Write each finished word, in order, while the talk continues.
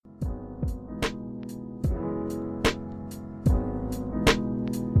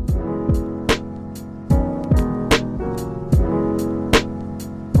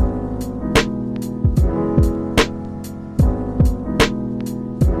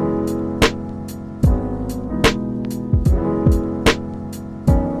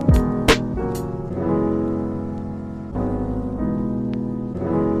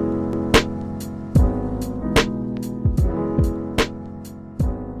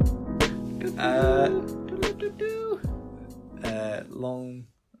Long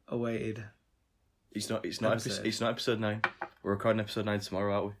awaited. It's not episode 9. We're recording episode 9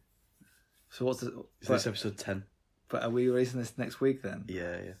 tomorrow, aren't we? So what's the? So this is episode 10. But are we releasing this next week then?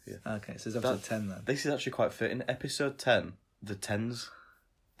 Yeah. Okay, so it's episode 10 then. This is actually quite fitting. Episode 10, the tens,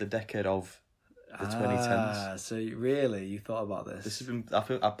 the decade of the 2010s. So really, you thought about this? This has been.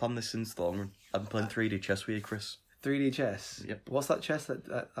 I've planned this since the long run. I've been playing 3D chess with you, Chris. 3D chess. Yep. What's that chess that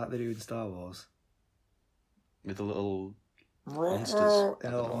they do in Star Wars? With the little monsters. I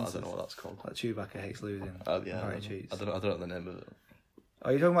don't know what that's called. Like Chewbacca hates losing. Yeah. I don't know the name of it.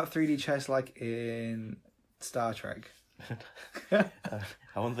 Are you talking about 3D chess like in Star Trek? I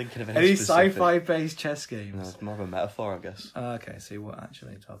wasn't thinking of any sci-fi based chess games. No, it's more of a metaphor, I guess. Okay, so you weren't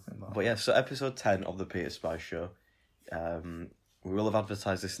actually talking about. But yeah, so episode 10 of the Peter Spice Show. We will have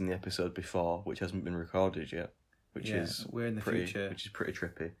advertised this in the episode before, which hasn't been recorded yet. We're in the future, which is pretty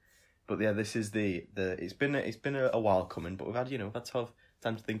trippy. But yeah, this is it's been a while coming, but we've had to have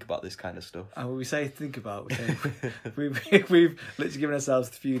time to think about this kind of stuff. And when we say think about, we've literally given ourselves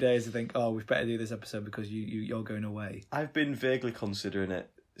a few days to think, we better do this episode because you're going away. I've been vaguely considering it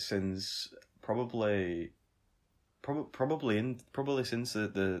since probably since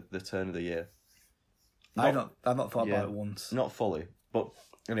the turn of the year. I've not thought about it once. Not fully, but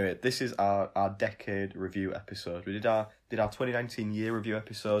anyway, this is our decade review episode. We did our 2019 year review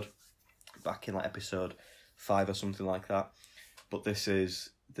episode back in like episode 5 or something like that. But this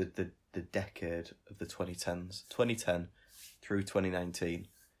is the decade of the 2010s. 2010 through 2019.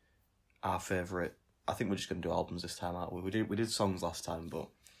 Our favourite. I think we're just going to do albums this time, aren't we? We did songs last time, but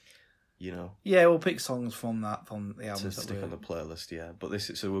Yeah, we'll pick songs from the albums to stick on the playlist. Yeah, but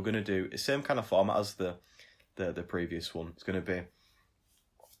so we're going to do the same kind of format as the previous one. It's going to be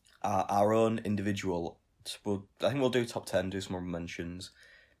our own individual. I think we'll do top 10, do some more mentions,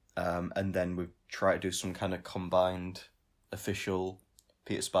 and then we try to do some kind of combined official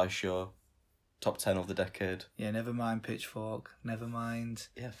Peter Spice Show top 10 of the decade. Yeah, never mind Pitchfork, never mind.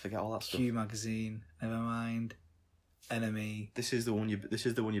 Yeah, forget all that stuff. Q Magazine, never mind Enemy. This is the one you've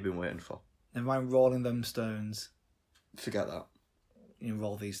been waiting for. Never mind Rolling Them Stones. Forget that. You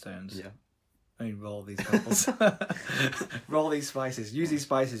roll these stones. Yeah. I mean, roll these apples. Roll these spices. Use these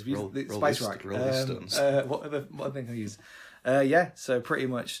spices. Use the spice rack. Roll these stones. What other thing can I use? Yeah, so pretty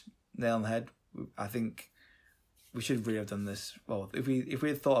much nail on the head. I think we should really have done this. Well, if we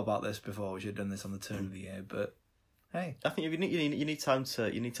had thought about this before, we should have done this on the turn of the year. But hey, I think you need time to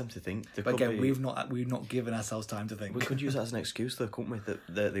think. But again, we've not given ourselves time to think. We could use that as an excuse, though, couldn't we?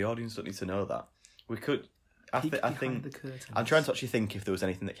 That the audience don't need to know that. We could. I think I'm trying to actually think if there was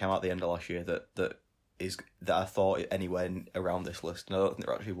anything that came out at the end of last year that I thought anywhere around this list. And I don't think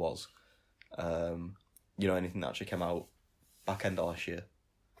there actually was. Anything that actually came out back end of last year.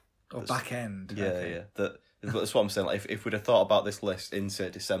 Or back end. Yeah, okay. yeah. That's what I'm saying. Like, if we'd have thought about this list in, say,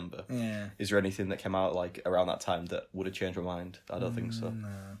 December, is there anything that came out like around that time that would have changed my mind? I don't think so.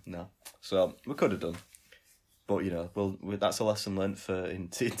 No. So we could have done, but that's a lesson learned for in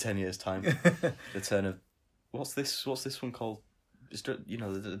 10 years' time. The turn of what's this one called? Just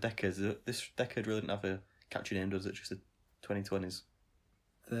the decades. This decade really didn't have a catchy name, does it? Just the 2020s.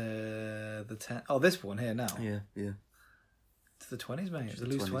 The 10. Oh, this one here now. Yeah. It's the 20s, mate. The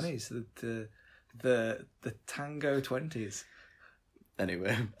loose 20s. The tango 20s.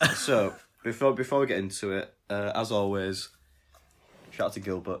 Anyway, so before we get into it, as always, shout out to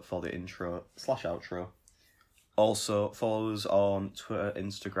Gilbert for the intro / outro. Also, follow us on Twitter,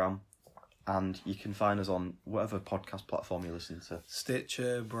 Instagram, and you can find us on whatever podcast platform you listen to.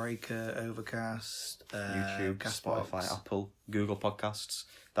 Stitcher, Breaker, Overcast, YouTube, Castbox. Spotify, Apple, Google Podcasts.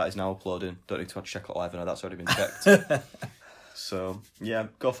 That is now uploading. Don't need to check it live. I know that's already been checked. So, yeah,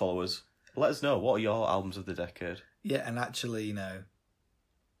 go follow us. Let us know, what are your albums of the decade? Yeah, and actually,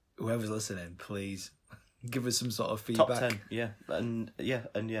 whoever's listening, please give us some sort of feedback. Top 10, yeah. And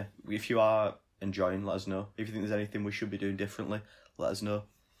if you are enjoying, let us know. If you think there's anything we should be doing differently, let us know.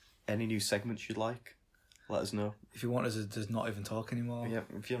 Any new segments you'd like, let us know. If you want us to just not even talk anymore. Yeah,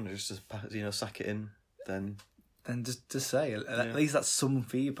 if you want to just sack it in, then just say. At least that's some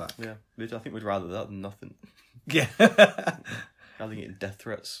feedback. Yeah, I think we'd rather that than nothing. Yeah. Rather than getting death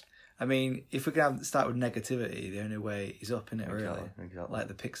threats. I mean, if we can start with negativity, the only way is up, innit, really? Exactly. Like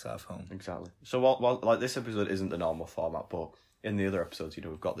the Pixar film. Exactly. So while like this episode isn't the normal format, but in the other episodes,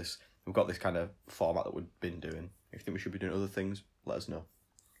 we've got this kind of format that we've been doing. If you think we should be doing other things, let us know.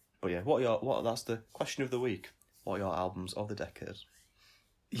 But yeah, that's the question of the week. What are your albums of the decade?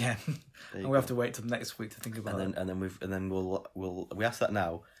 Yeah. And we have to wait till next week to think about it. And then we'll ask that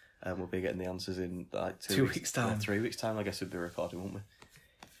now, and we'll be getting the answers in like 2 weeks time. 3 weeks time, I guess we'll be recording, won't we?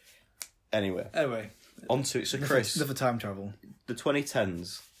 Anyway, on to it. So, Chris, enough time travel. The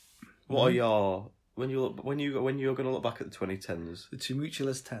 2010s. What are your when you're going to look back at the 2010s? The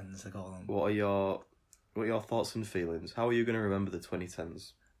tumultuous tens, I call them. What are your thoughts and feelings? How are you going to remember the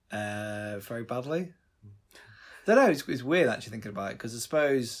 2010s? Very badly. I don't know. It's weird actually thinking about it because I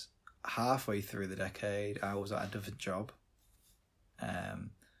suppose halfway through the decade I was at a different job.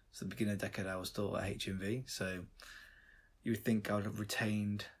 So the beginning of the decade I was still at HMV. So you would think I would have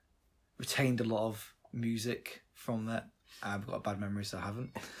retained a lot of music from that. I've got a bad memory, so I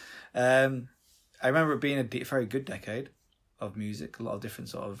haven't. I remember it being a very good decade of music, a lot of different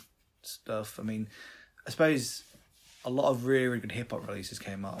sort of stuff. I mean, I suppose a lot of really, really good hip hop releases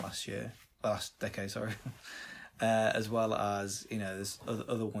came out last decade, sorry. As well as, there's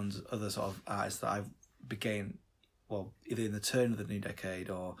other sort of artists that I've began, well, either in the turn of the new decade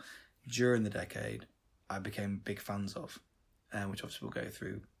or during the decade, I became big fans of, which obviously we'll go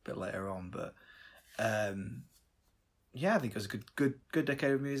through a bit later on. But I think it was a good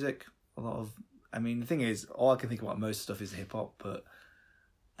decade of music. The thing is, all I can think about most stuff is hip hop, but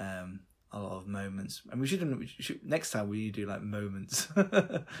a lot of moments. And we should next time we do like moments,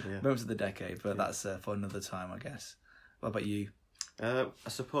 moments of the decade. But that's for another time, I guess. What about you? I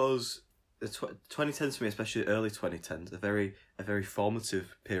suppose the 2010s for me, especially early 2010s, a very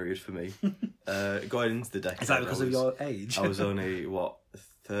formative period for me. Going into the decade. Is that because of your age? I was only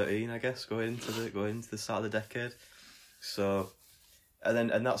 13, I guess, going into the start of the decade. So,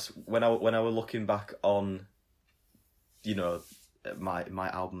 and that's when I was looking back on, my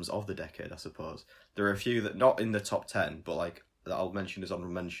albums of the decade. I suppose there are a few that not in the top 10, but like that I'll mention as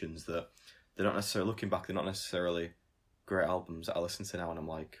honorable mentions that they're not necessarily looking back. They're not necessarily great albums that I listen to now, and I'm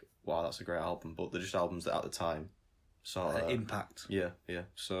like, wow, that's a great album. But they're just albums that at the time sort of impact. Yeah.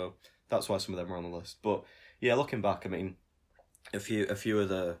 So that's why some of them are on the list. But yeah, looking back, I mean, I think there's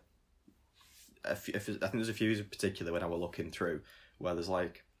a few in particular when I was looking through where there's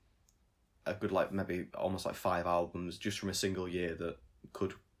like a good maybe almost 5 albums just from a single year that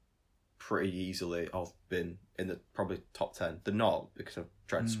could pretty easily have been in the probably top 10. They're not, because I've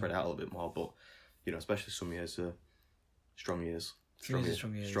tried to spread it out a little bit more, but especially some years are strong years. Strong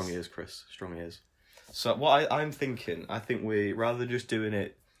years, Chris. Strong years. So what I'm thinking, I think we, rather than just doing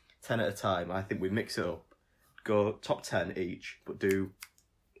it 10 at a time, I think we mix it up. Go top 10 each, but do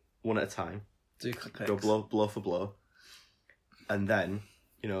one at a time. Do click. Go blow for blow. And then,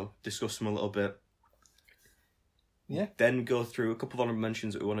 discuss them a little bit. Yeah. Then go through a couple of honourable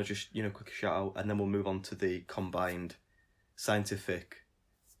mentions that we want to just, quick shout out, and then we'll move on to the combined scientific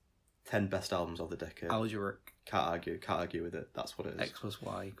 10 best albums of the decade. How's your work? Can't argue with it. That's what it is. X plus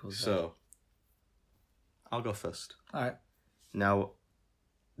Y equals Z. So, I'll go first. Alright. Now,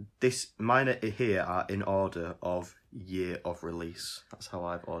 mine here are in order of year of release. That's how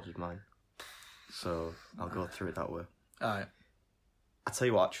I've ordered mine. So, I'll go through it that way. Alright. I'll tell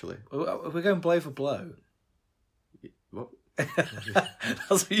you what, actually. We're going blow for blow. What? That's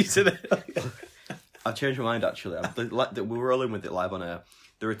what you said. I've changed my mind, actually. We're rolling with it live on air.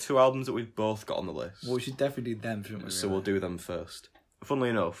 There are 2 albums that we've both got on the list. Well, we should definitely do them, shouldn't we? So we'll do them first. Funnily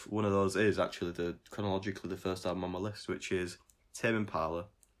enough, one of those is actually chronologically the first album on my list, which is Tame Impala,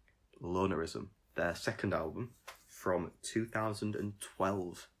 Lonerism, their second album from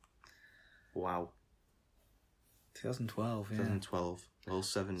 2012. Wow. 2012, yeah. 2012. Well,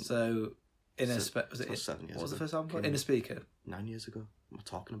 7. So, was it 7 years What was ago? the first album? In a Speaker. 9 years ago. What am I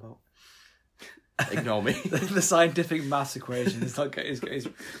talking about? Ignore me. The scientific maths equation is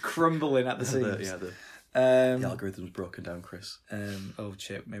crumbling at the seams. The algorithm's broken down, Chris. Oh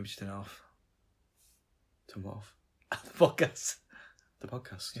shit! Maybe just turn it off. Turn what off? The podcast. The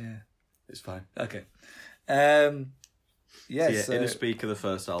podcast. Yeah, it's fine. Okay. So In a Speaker, the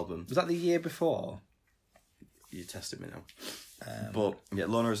first album. Was that the year before? You tested me now. But yeah,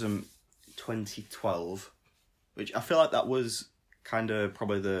 Lonerism 2012, which I feel like that was kind of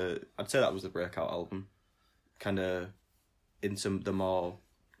probably I'd say that was the breakout album. Kind of into the more,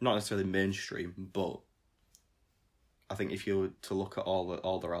 not necessarily mainstream, but I think if you were to look at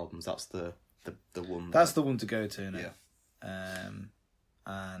all their albums, that's the one. That's the one to go to now. Yeah.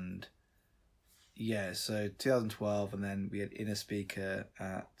 And yeah, so 2012, and then we had In a Speaker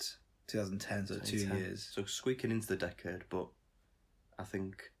at 2010, so 2 years. So squeaking into the decade, but I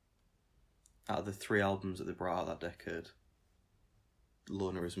think out of the 3 albums that they brought out that decade,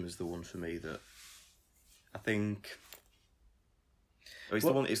 Lonerism is the one for me that I think. It's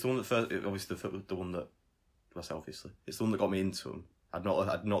the one that first. Obviously, the one that. Obviously, it's the one that got me into them. I'd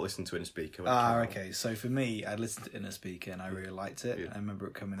not listened to In a Speaker. Okay. So for me, I listened to In a Speaker and I really liked it. Yeah. I remember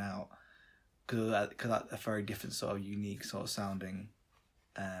it coming out because that's a very different sort of unique sort of sounding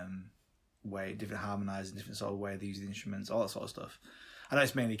way, different harmonising, different sort of way they use the instruments, all that sort of stuff. I know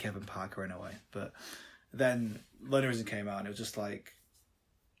it's mainly Kevin Parker in a way, but then Lonerism came out and it was just like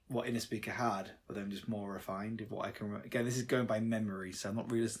what Innerspeaker had, but then just more refined. Of what I can remember. Again, this is going by memory, so I'm not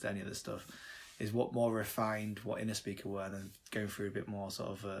really listening to any of this stuff. Is what more refined what Innerspeaker were, and then going through a bit more sort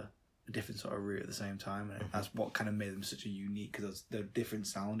of a different sort of route at the same time, and that's what kind of made them such a unique, because they're different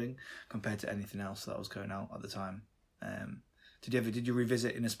sounding compared to anything else that was going out at the time. Did you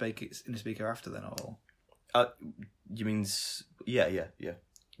revisit Innerspeaker after then at all? You mean yeah.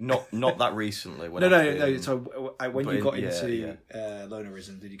 Not that recently. When No. So when you got into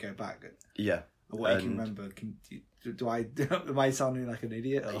Lonerism, did you go back? Yeah. What you can remember? Am I sounding like an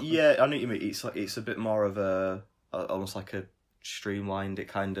idiot? Or? Yeah, I know what you mean. It's a bit more of almost like a streamlined. It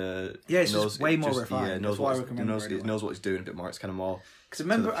kind of it's just way more refined. Yeah, knows what it's doing a bit more. It's kind of more. Because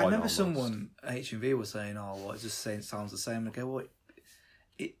I remember someone at HMV was saying, "Oh, well, it's just saying it sounds the same." I go, "What?"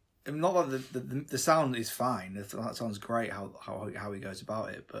 Not that the sound is fine. That sounds great. How he goes about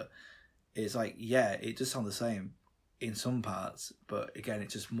it, but it's like it just sounds the same in some parts. But again,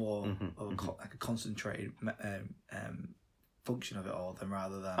 it's just more of like a concentrated function of it all than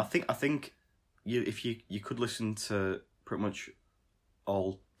rather than. I think if you could listen to pretty much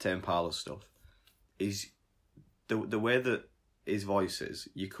all Tame Impala stuff, is the way that his voice is.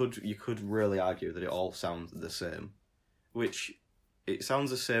 You could really argue that it all sounds the same, which. It sounds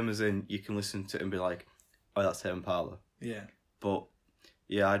the same as in you can listen to it and be like, "Oh, that's Tame Impala." Yeah. But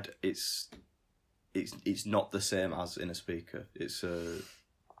it's not the same as Innerspeaker.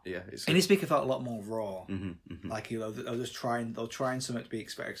 Innerspeaker felt a lot more raw. Mm-hmm. Like they're just trying something to be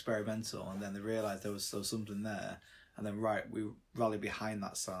experimental, and then they realised there was something there, and then we rallied behind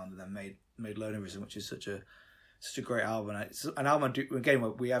that sound, and then made Lonerism, which is such a great album. It's an album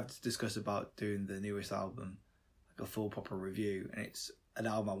we have discussed about doing the newest album. A full proper review, and it's an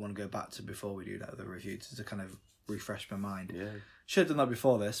album I want to go back to before we do that other review to kind of refresh my mind. Yeah, should have done that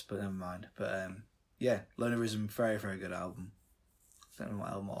before this, but never mind. But Lonerism, very very good album. I don't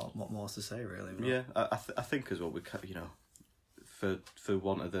know what more to say really. But... Yeah, I think as well we for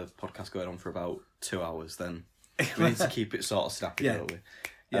want of the podcast going on for about 2 hours, then we need to keep it sort of snappy, don't we?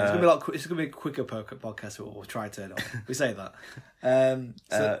 Yeah, it's gonna be a quicker podcast. We'll try to turn on. We say that.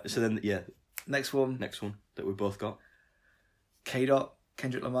 So then Next one that we both got. K-Dot,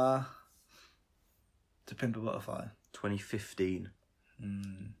 Kendrick Lamar, To Pimp a Butterfly. 2015.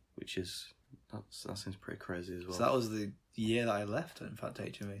 Which is, that seems pretty crazy as well. So that was the year that I left, in fact,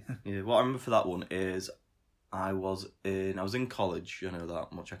 HMV. Yeah, what I remember for that one is I was in college, I know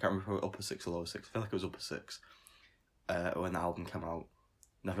that much. I can't remember if it was upper 6 or lower 6. I feel like it was upper 6 when the album came out.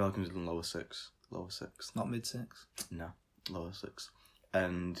 And I feel like it was in lower 6. Lower 6. Not mid 6? No, lower 6.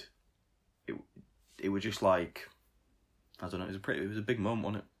 And... It was just like, I don't know. It was a big moment,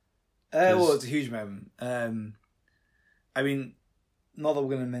 wasn't it? Well, it's a huge moment. I mean, not that we're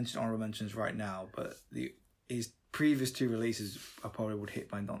going to mention honorable mentions right now, but his previous 2 releases I probably would hit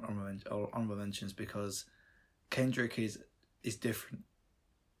my honorable mentions because Kendrick is different.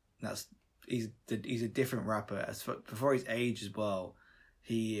 He's a different rapper. For his age as well,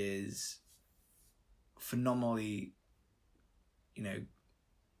 he is phenomenally,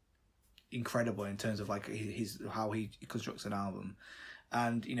 incredible in terms of like how he constructs an album,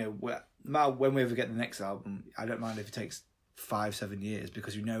 and when we ever get the next album, I don't mind if it takes 5-7 years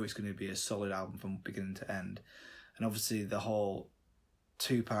because it's going to be a solid album from beginning to end. And obviously the whole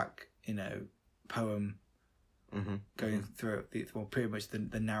Tupac poem going through pretty much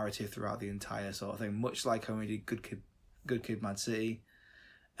the narrative throughout the entire sort of thing, much like how we did Good Kid Mad City,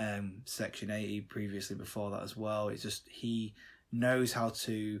 Section 80 previously before that as well. It's just he knows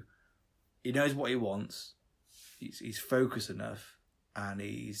what he wants. He's focused enough, and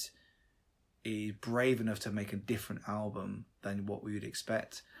he's brave enough to make a different album than what we would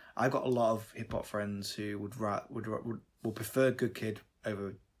expect. I've got a lot of hip hop friends who would prefer Good Kid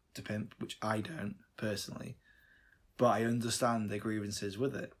over To Pimp, which I don't personally, but I understand their grievances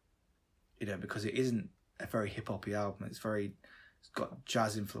with it. Because it isn't a very hip hoppy album. It's got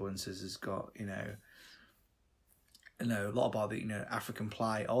jazz influences. It's got a lot about the African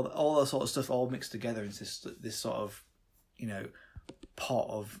plight, all that sort of stuff, all mixed together into this sort of pot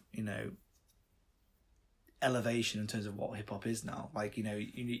of elevation in terms of what hip hop is now. Like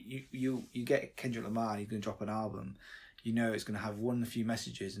you get Kendrick Lamar, and he's going to drop an album. It's going to have a few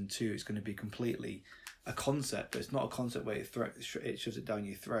messages, and 2, it's going to be completely a concept, but it's not a concept where it shoves it down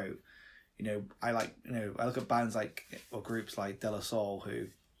your throat. I look at bands or groups like De La Soul, who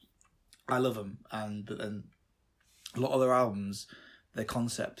I love them, but then a lot of their albums, their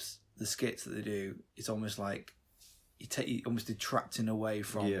concepts, the skits that they do, it's almost like you almost detracting away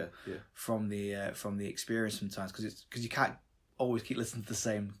from the experience sometimes because you can't always keep listening to the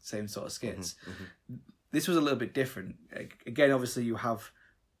same sort of skits. This was a little bit different. Again, obviously you have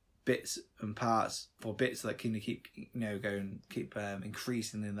bits and parts or bits that can keep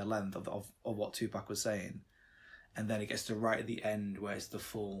increasing in the length of what Tupac was saying, and then it gets to right at the end where it's the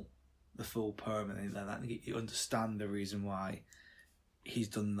full poem, and then you understand the reason why he's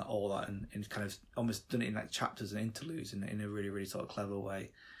done all that and kind of almost done it in like chapters and interludes in a really, really sort of clever way.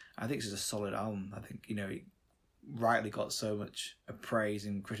 I think it's a solid album. I think, it rightly got so much praise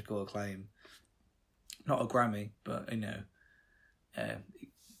and critical acclaim. Not a Grammy, but,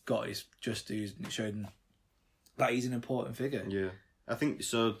 got his just dues, and it showed that he's an important figure. Yeah. I think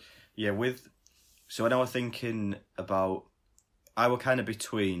so, so when I was thinking about, I were kind of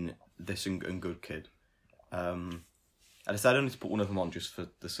between this and Good Kid. I decided only to put one of them on just for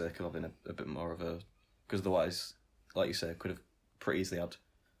the sake of having a bit more of a... Because otherwise, like you say, could have pretty easily had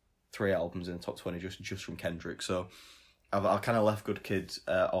 3 albums in the top 20 just from Kendrick. So I kind of left Good Kid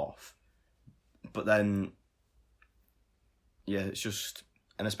off. But then, it's just...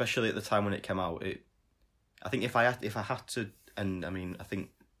 And especially at the time when it came out, I think if I had to... And, I mean, I think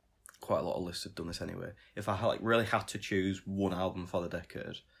quite a lot of lists have done this anyway. If I really had to choose one album for the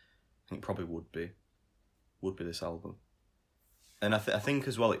decade, I think it probably would be this album. And I think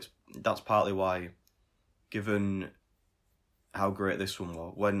as well, that's partly why, given how great this one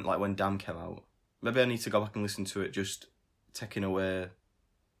was, when Damn came out, maybe I need to go back and listen to it, just taking away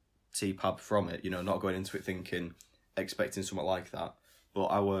T-Pab from it, not going into it expecting something like that. But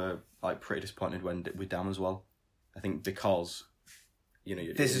I were pretty disappointed with Damn as well. I think because,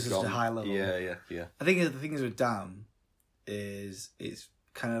 this is just a high level. Yeah. I think the thing is with Damn is it's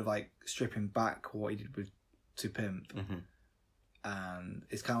kind of like stripping back what he did with To Pimp. Mm-hmm. And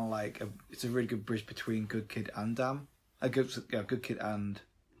it's kind of like it's a really good bridge between Good Kid and Damn. Good Kid and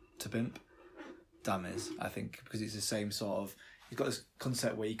To Pimp. Damn is, I think, because it's the same sort of... He's got this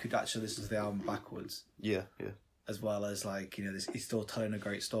concept where you could actually listen to the album backwards. Yeah. As well as he's still telling a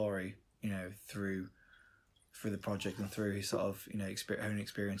great story, through the project and through his sort of, own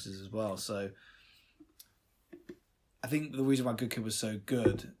experiences as well. So I think the reason why Good Kid was so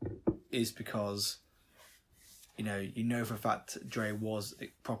good is because... for a fact Dre was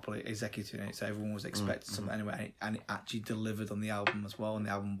properly executing it, so everyone was expecting something anyway, and it actually delivered on the album as well, and the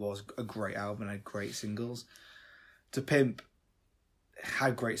album was a great album and had great singles. To Pimp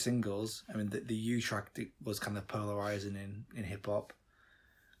had great singles. I mean, the U track was kind of polarising in hip-hop.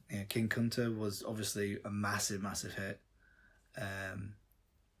 King Kunta was obviously a massive, massive hit. And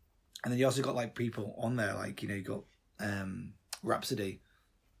then you also got people on there, you got Rhapsody.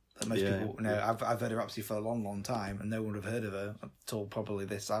 Most people, I've heard of Rhapsody for a long, long time, and no one would have heard of her until probably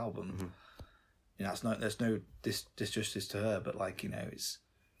this album. Mm-hmm. There's no disjustice to her, but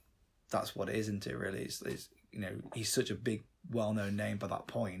that's what it is, isn't it? Really, it's he's such a big, well-known name by that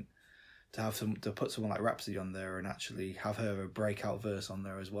point. To put someone like Rhapsody on there and actually have her a breakout verse on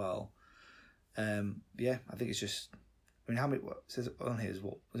there as well. I think it's just. I mean, how many? What it says on here is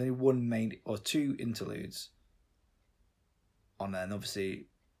what? There's only one main or 2 interludes on there, and obviously.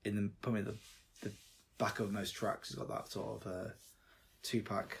 Probably the back of most tracks has got that sort of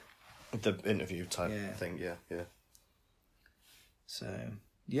Tupac. The interview type thing, yeah. So,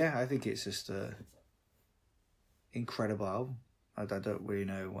 I think it's just a incredible album. I don't really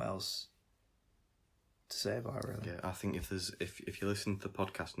know what else to say about it, really. Yeah, I think if you listen to the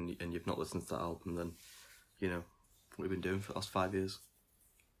podcast and you've not listened to that album, then, what we've been doing for the last 5 years.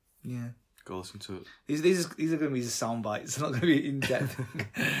 Yeah. Go listen to it. These are going to be just sound bites. It's not going to be in depth.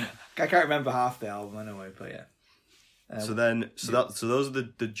 I can't remember half the album anyway, but yeah. So those are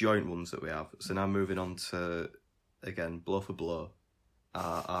the joint ones that we have. So now moving on to, again, blow for blow,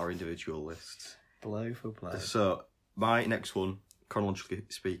 our individual lists. Blow for blow. So my next one, chronologically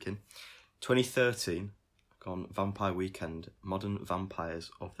speaking, 2013, on Vampire Weekend, Modern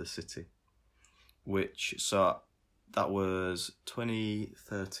Vampires of the City, that was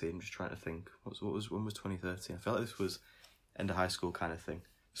 2013. I'm just trying to think. When was 2013? I felt like this was end of high school kind of thing.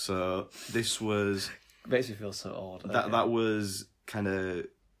 So this was... Makes me feel so old. That was kind of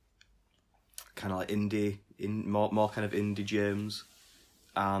like indie, more kind of indie James,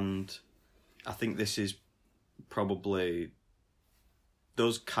 and I think this is probably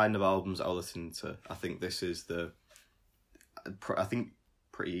those kind of albums that I listen to. I think this is I think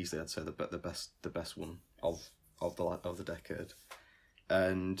pretty easily I'd say the best one of the decade,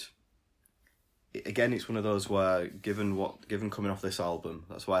 and again it's one of those where given coming off this album,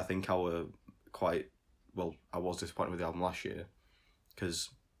 that's why I think I was disappointed with the album last year, because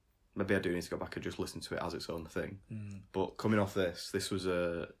maybe I do need to go back and just listen to it as its own thing. But coming off this was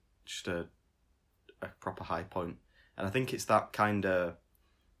just a proper high point, and I think it's that kind of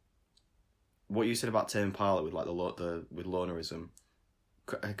what you said about Tame Impala with like with lonerism,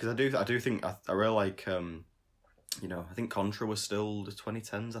 because I do think I really like I think Contra was still the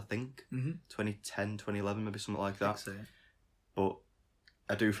 2010s, I think 2010, 2011, maybe something like that. So. But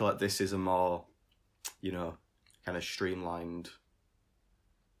I do feel like this is a more kind of streamlined,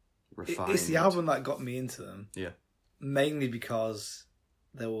 refined. It's the album that got me into them. Yeah. Mainly because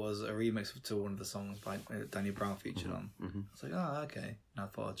there was a remix to one of the songs by Danny Brown featured on. I was like, oh, okay. And I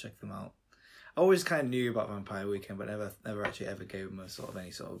thought I'd check them out. I always kind of knew about Vampire Weekend, but never actually ever gave them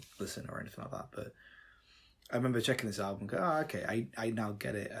any sort of listen or anything like that. But I remember checking this album and go, oh, okay, I now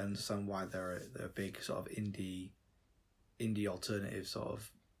get it and understand why they're a big sort of indie alternative sort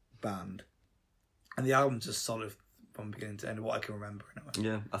of band. And the album's just solid from beginning to end, what I can remember anyway.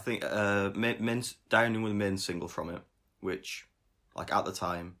 Yeah, I think Dining with the main single from it, which, like, at the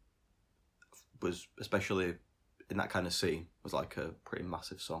time, was, especially in that kind of scene, was like a pretty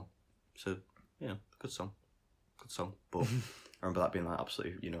massive song. So, yeah, good song. But I remember that being like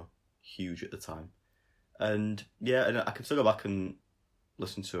absolutely, huge at the time. And yeah, and I can still go back and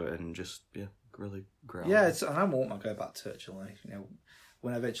listen to it and just, really great. Yeah, and I won't go back to it, actually.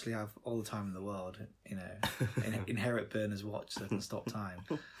 When I eventually have all the time in the world, inherit Burner's watch so I can stop time,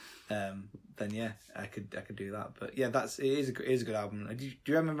 then yeah, I could do that. But yeah, it is a good album. Do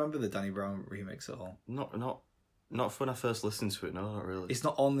you remember the Danny Brown remix at all? Not when I first listened to it. No, not really. It's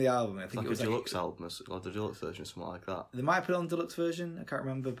not on the album. I think it was a deluxe album, or the deluxe version, something like that. They might put it on the deluxe version. I can't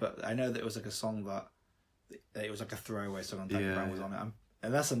remember, but I know that it was like a song that it was like a throwaway song. Danny Brown was on it.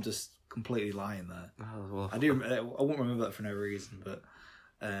 Unless I'm just completely lying there. Oh, well. I won't remember that for no reason, but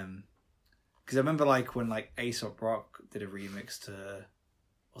because I remember like when like Aesop Rock did a remix to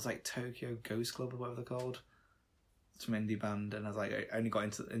Tokyo Ghost Club or whatever they're called, some indie band, and I was like, I only got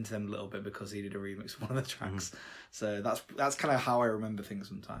into them a little bit because he did a remix of one of the tracks. So that's kind of how I remember things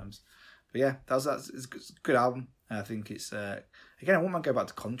sometimes. But yeah, it's a good album. I think it's again, I wouldn't mind go back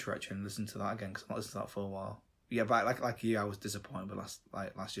to Contra actually and listen to that again because I've not listened to that for a while. Yeah, but like you, I was disappointed with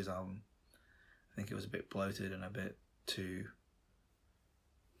last year's album. I think it was a bit bloated and a bit too.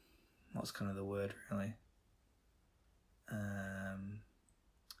 What's kind of the word really?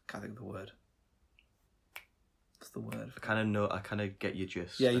 Can't think of the word. What's the word? I kind of get your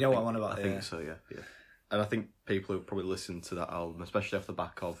gist. Yeah, you know what I'm on about. I think so. Yeah. And I think people who probably listened to that album, especially off the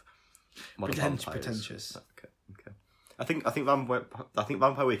back of Modern Vampires. Pretentious. Okay. I think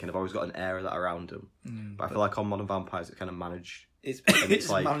Vampire Weekend have always got an air of that around them, but I feel like on Modern Vampires it kind of managed. It's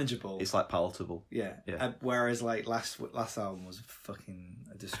like, manageable. It's like palatable. Yeah. Whereas like last album was fucking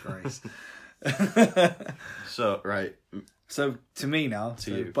a disgrace. So right. So to me now,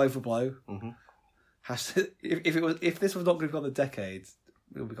 you. Blow for Blow. If this was not going to be on the decades,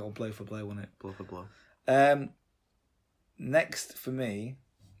 it would be called Blow for Blow, wouldn't it? Blow for Blow. Next for me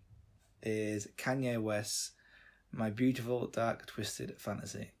is Kanye West's My Beautiful Dark Twisted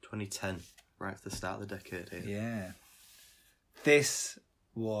Fantasy. 2010, right at the start of the decade here. Yeah. This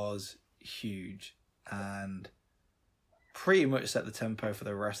was huge and pretty much set the tempo for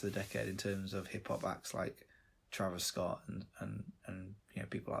the rest of the decade in terms of hip hop acts like Travis Scott and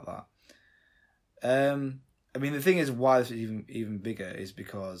people like that. I mean, the thing is, why this is even bigger is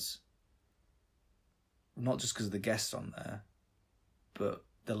because not just because of the guests on there, but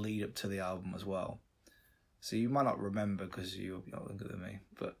the lead up to the album as well. So you might not remember because you're younger than me,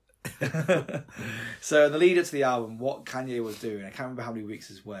 but so the lead up to the album, what Kanye was doing, I can't remember how many weeks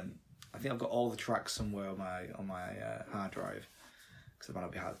this went. I think I've got all the tracks somewhere on my hard drive because it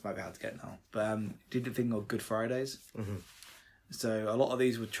might be hard to get now. But did the thing called Good Fridays. So a lot of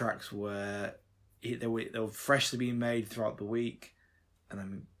these were tracks where they were freshly being made throughout the week, and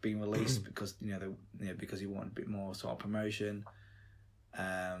then being released because because he wanted a bit more sort of promotion.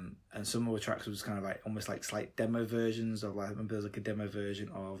 And some of the tracks was kind of like almost like slight demo versions of, like, I remember there was like a demo version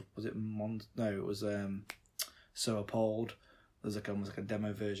of, was it it was So Appalled. There's like almost like a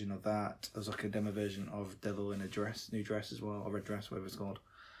demo version of that. There's like a demo version of Devil in a New Dress as well, or Red Dress, whatever it's called.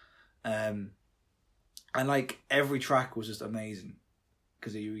 And like every track was just amazing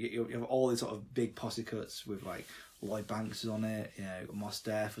because you have all these sort of big posse cuts with like Lloyd Banks is on it, Mos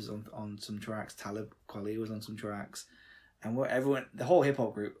Def was on some tracks, Talib Kweli was on some tracks. And the whole hip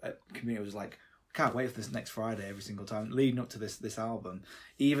hop group community was like, can't wait for this next Friday every single time, leading up to this album.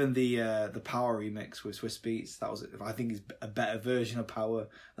 Even the Power remix with Swiss Beats, that was, I think, is a better version of Power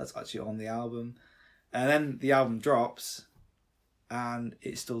that's actually on the album. And then the album drops, and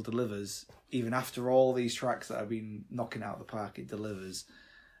it still delivers. Even after all these tracks that have been knocking out the park, it delivers.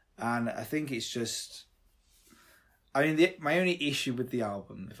 And I think it's just... I mean, my only issue with the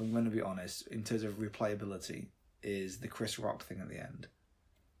album, if I'm going to be honest, in terms of replayability, is the Chris Rock thing at the end.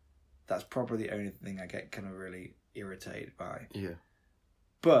 That's probably the only thing I get kind of really irritated by. Yeah.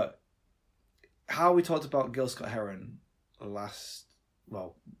 But how we talked about Gil Scott-Heron last,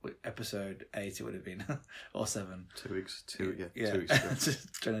 episode 8 it would have been, or 7. 2 weeks. 2 Yeah. 2 weeks ago.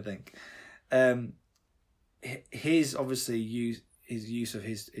 Just trying to think. His obviously his use of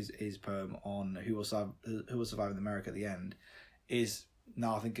his poem on Who Will Survive in America at the end is,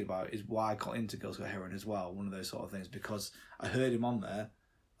 now thinking about it, is why I got into Gil Scott-Heron as well. One of those sort of things, because I heard him on there.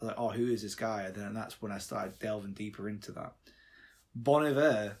 I was like, oh, who is this guy? And then that's when I started delving deeper into that. Bon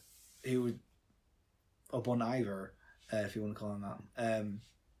Iver, or Bon Iver, if you want to call him that.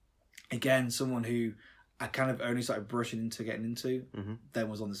 Again, someone who I kind of only started brushing into, getting into, then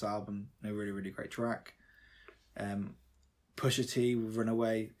was on this album. A really, really great track. Pusha T with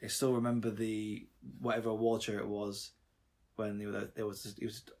Runaway. I still remember the whatever award show it was when he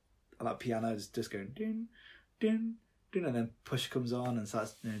was on that piano just going ding, ding, ding, and then Pusha comes on and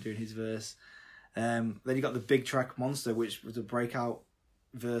starts doing his verse. Then you got the big track Monster, which was a breakout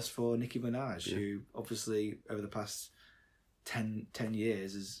verse for Nicki Minaj, who obviously over the past 10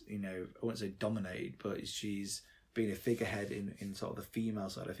 years has, I wouldn't say dominated, but she's been a figurehead in sort of the female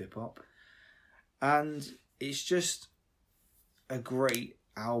side of hip hop. And it's just a great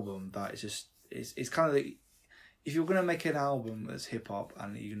album that it's kind of like, if you're going to make an album that's hip hop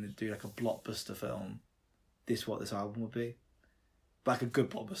and you're going to do like a blockbuster film, this is what this album would be. Like a good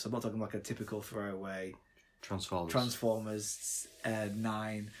blockbuster. I'm not talking like a typical throwaway Transformers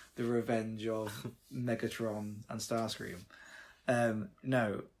 9, The Revenge of Megatron and Starscream.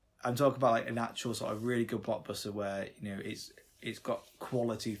 No, I'm talking about like an actual sort of really good blockbuster where it's got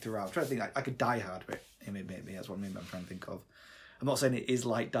quality throughout. I'm trying to think like a Die Hard, but maybe that's what I'm trying to think of. I'm not saying it is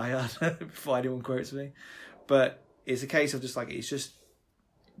like Die Hard before anyone quotes me, but it's a case of just like it's just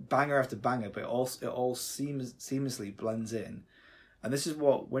banger after banger, but it all seamlessly blends in. And this is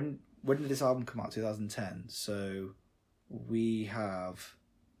when did this album come out? 2010. So we have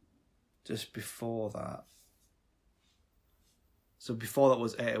just before that. So before that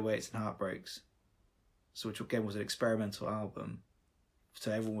was 808s and Heartbreaks. So which again was an experimental album.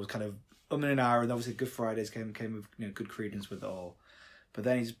 So everyone was kind of in an hour, and obviously Good Fridays came with good credence with it all. But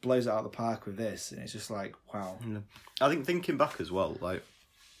then he just blows it out of the park with this, and it's just like, wow. I think thinking back as well, like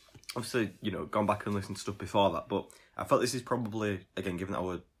obviously, gone back and listened to stuff before that, but I felt this is probably, again, given that I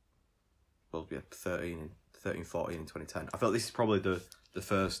were 13, 14 in 2010, I felt this is probably the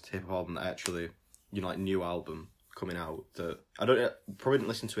first hip hop album that actually, like new album coming out that probably didn't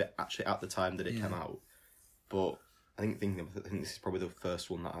listen to it actually at the time that it came out, but I think this is probably the first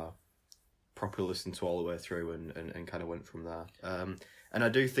one that I properly listened to all the way through and kind of went from there. And I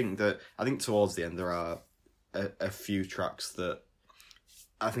do think towards the end there are a few tracks that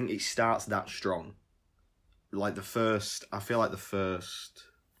I think it starts that strong. Like I feel like the first,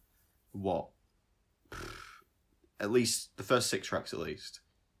 at least the first 6 tracks at least,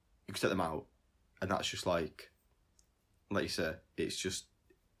 you can set them out, and that's just like you say, it's just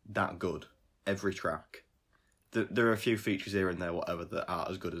that good. Every track. There are a few features here and there, whatever, that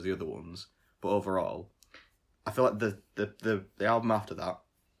aren't as good as the other ones, but overall, I feel like the album after that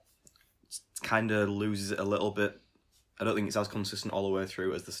kind of loses it a little bit. I don't think it's as consistent all the way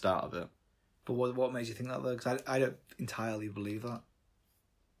through as the start of it. But what makes you think that though? Because I don't entirely believe that.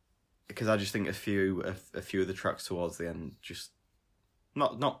 Because I just think a few of the tracks towards the end just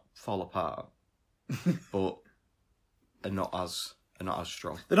not fall apart, but are not as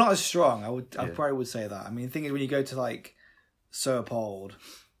strong. They're not as strong. I probably would say that. I mean, the thing is, when you go to like So Appalled,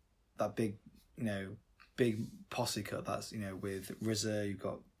 that big posse cut, that's with RZA, you've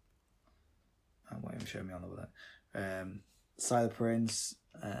got, I won't even show me on with it. Cypher Prince,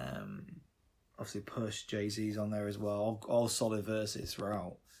 obviously Push, Jay-Z's on there as well. All solid verses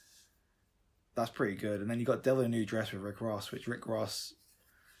throughout. That's pretty good. And then you got Devil in a New Dress with Rick Ross, which Rick Ross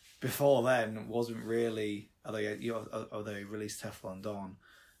before then wasn't really, although he released Teflon Don,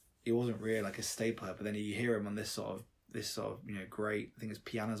 he wasn't really like a stapler. But then you hear him on this sort of great, I think it's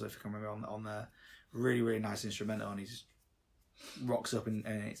pianos, if I can remember, on there. Really, really nice instrumental, and he just rocks up and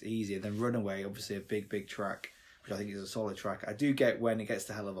it's easy. And then Runaway, obviously a big track, which I think is a solid track. I do get when it gets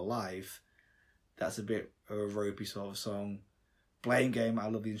to Hell of a Life, that's a bit of a ropey sort of song. Blame Game, I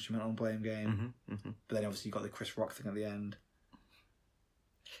love the instrumental on Blame Game. But then obviously you got the Chris Rock thing at the end.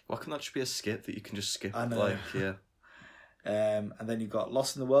 Why can't that just be a skip that you can just skip? I know. And then you've got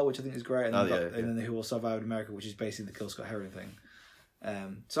Lost in the World, which I think is great. And, and then Who Will Survive in America, which is basically the Gil Scott-Heron thing.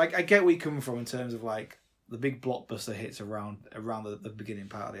 So I get where you're coming from in terms of like the big blockbuster hits around the beginning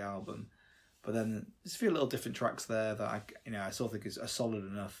part of the album, but then there's a few little different tracks there that I still think are solid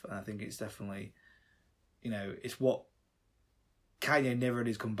enough, and I think it's definitely, it's what Kanye never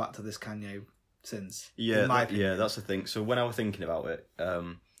really has come back to this Kanye since. Yeah, that's the thing. So when I was thinking about it,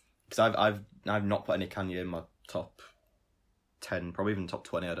 because I've not put any Kanye in my top 10, probably even top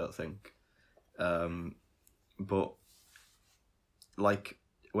 20, I don't think. But like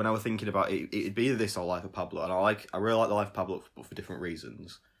when I was thinking about it, it'd be either this or Life of Pablo, and I really like the Life of Pablo, but for different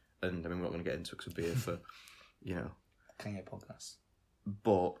reasons. And I mean, we're not going to get into it because we'll be here for, Kanye podcast.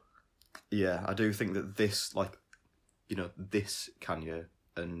 But yeah, I do think that this, this Kanye,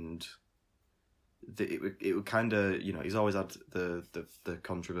 and it would kind of, he's always had the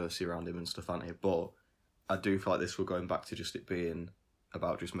controversy around him and stuff, hasn't he? But I do feel like this we're going back to just it being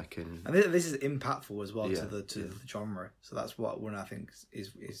about just making, and this is impactful as well to the genre. So that's what one I think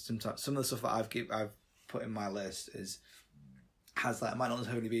is sometimes some of the stuff that I've put in my list has it might not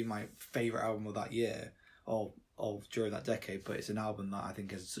necessarily be my favourite album of that year or during that decade, but it's an album that I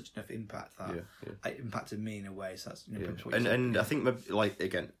think has such enough impact that it impacted me in a way. So that's and I think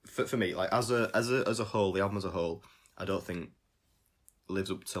again for me, like as a whole, the album as a whole, I don't think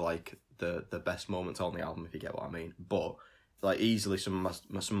lives up to like the best moments on the album, if you get what I mean. But like easily some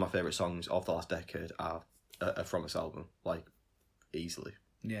of my favourite songs of the last decade are from this album, like easily.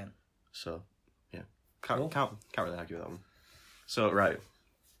 Yeah. So yeah, can't really argue with that one. So right,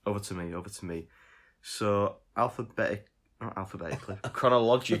 over to me. So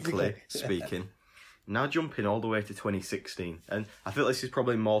chronologically speaking, now jumping all the way to 2016, and I feel this is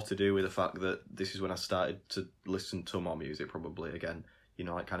probably more to do with the fact that this is when I started to listen to more music, probably again,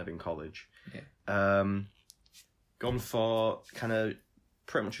 like kind of in college. Yeah. Gone for kind of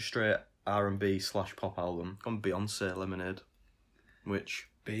pretty much a straight R&B / pop album. Gone Beyonce, Lemonade, which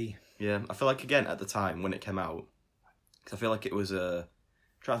yeah, I feel like again at the time when it came out, because I feel like it was a.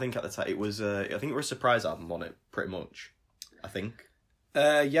 Trying to think at the time, it was I think it was a surprise album on it, pretty much. I think.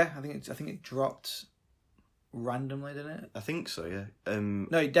 Yeah, I think it dropped randomly, didn't it? I think so. Yeah.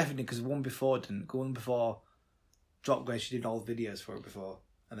 No, definitely, because one before dropped where she did all the videos for it before,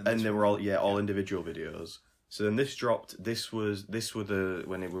 and they were all individual videos. So then this dropped. This were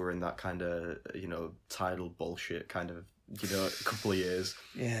when we were in that kind of Tidal bullshit kind of. A couple of years,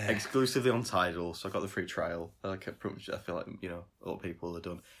 exclusively on Tidal. So I got the free trial. I feel like a lot of people have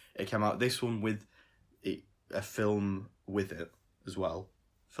done. It came out this one with a film with it as well.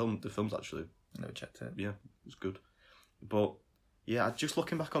 The film's actually never checked it. Yeah, it was good. But yeah, just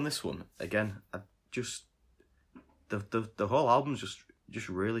looking back on this one again, I just the whole album's just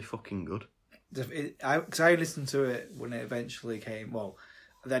really fucking good. Because I listened to it when it eventually came. Well,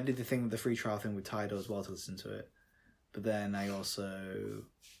 I did the thing with the free trial thing with Tidal as well to listen to it. But then I also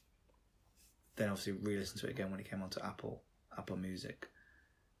obviously re-listened to it again when it came onto Apple Music.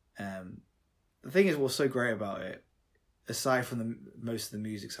 The thing is, what's so great about it, aside from most of the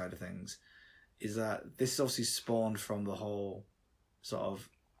music side of things, is that this is obviously spawned from the whole sort of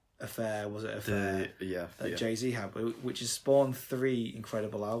affair. Was it affair? That Jay-Z had, which has spawned 3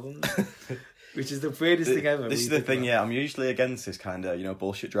 incredible albums. Which is the weirdest thing ever. This is the thing, I'm usually against this kind of,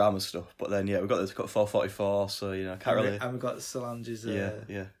 bullshit drama stuff. But then, we've got 444, so, can't really... And we've got Solange's...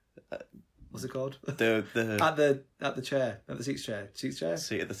 what's it called? The At the chair. At the seats chair. Seats chair?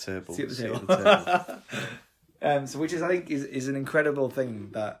 Seat at the table. Seat at the table. So which is, I think, is an incredible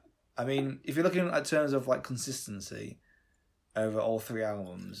thing that... I mean, if you're looking at terms of, like, consistency over all 3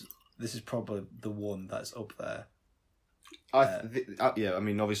 albums, this is probably the one that's up there. I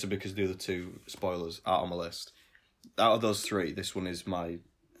mean, obviously because the other 2 spoilers are on my list. Out of those 3, this one is my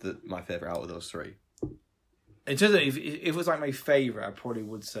favourite out of those 3. In terms of if it was like my favourite, I probably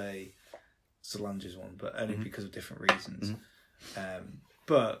would say Solange's one, but only because of different reasons. Mm-hmm.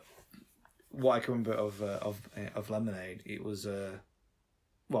 But what I can remember of Lemonade, it was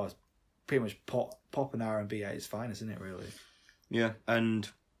it's pretty much pop and R&B at its finest, isn't it? Really. Yeah, and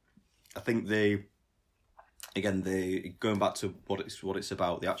I think going back to what it's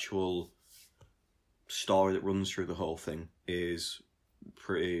about, the actual story that runs through the whole thing is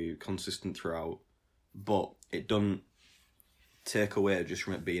pretty consistent throughout, but it doesn't take away just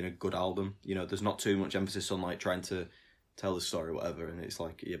from it being a good album. There's not too much emphasis on like trying to tell the story or whatever, and it's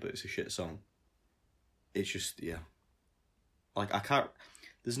like, but it's a shit song. It's just, like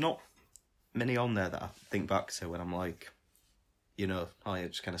there's not many on there that I think back to when I'm like,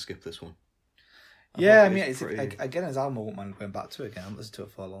 just kind of skip this one. I mean, it's again, his album I won't mind going back to again. I've listened to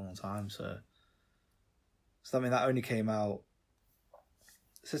it for a long time, so I mean, that only came out.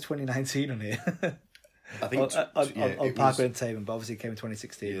 It says 2019 on here. I think on Parkway Entertainment, but obviously it came in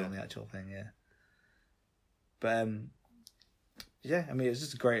 2016 on the actual thing. Yeah. But yeah, I mean, it's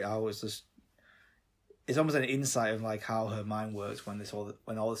just a great album. It's almost an insight of like how her mind works when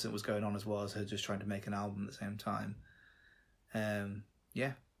all this was going on, as well as her just trying to make an album at the same time.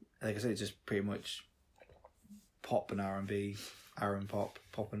 Yeah, like I said, it's just pretty much pop and R&B,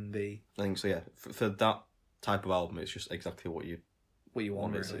 pop and B. I think so. Yeah, for that type of album, it's just exactly what you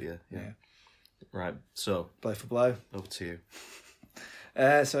want. Really. Yeah. Right. So blow for blow. Over to you.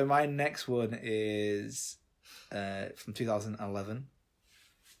 So my next one is from 2011,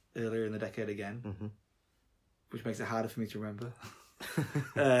 earlier in the decade again, which makes it harder for me to remember.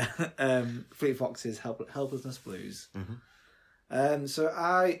 Fleet Foxes' Helplessness Blues. So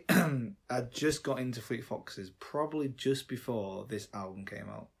I just got into Fleet Foxes probably just before this album came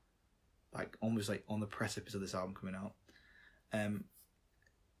out, like almost like on the precipice of this album coming out.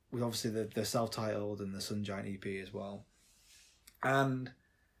 With obviously the self-titled and the Sun Giant EP as well. And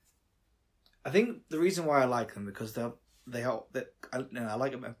I think the reason why I like them because I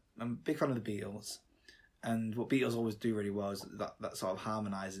like them. I'm a big fan of the Beatles, and what Beatles always do really well is that sort of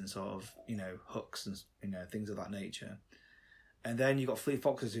harmonising sort of hooks and things of that nature. And then you got Fleet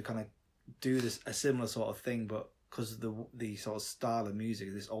Foxes who kind of do a similar sort of thing, but because of the sort of style of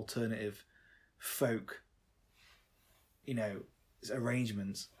music, this alternative folk,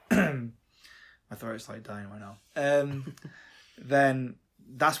 arrangements. My throat's like dying right now. Then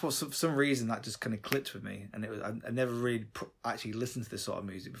that's what for some reason that just kind of clicked with me, and it was I never really actually listened to this sort of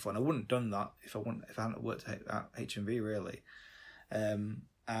music before, and I wouldn't have done that if I hadn't worked at HMV really.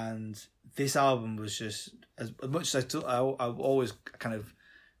 And this album was just as much as I always kind of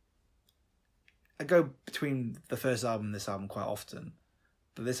I go between the first album and this album quite often,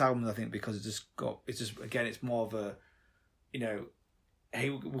 but this album I think because it's more of a hey,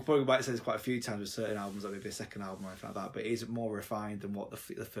 we've spoken about it quite a few times with certain albums, like maybe a second album or anything like that, but it is more refined than what the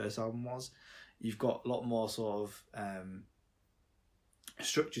first album was. You've got a lot more sort of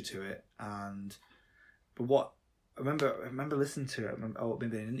structure to it, but what I remember listening to it,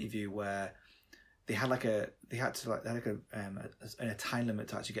 maybe an interview where they had a time limit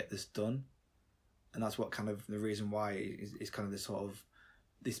to actually get this done, and that's what kind of the reason why is kind of this sort of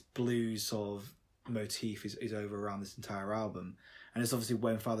this blues sort of motif is over around this entire album. And it's obviously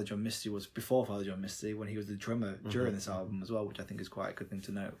when Father John Misty was before Father John Misty, when he was the drummer during this album as well, which I think is quite a good thing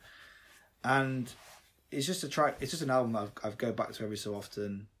to note. And it's just an album that I go back to every so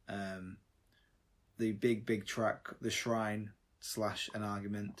often. The big track, The Shrine / An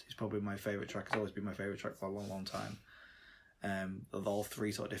Argument, is probably my favourite track. It's always been my favourite track for a long time. Of all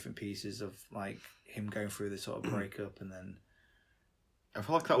three sort of different pieces of like him going through this sort of breakup, and then I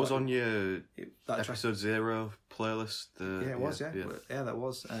feel like that was on your episode 0 playlist. It was. That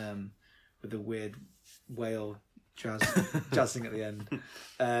was with the weird whale jazzing at the end.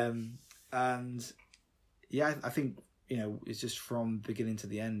 And yeah, I think it's just from beginning to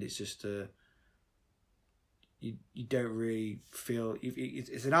the end. It's just you don't really feel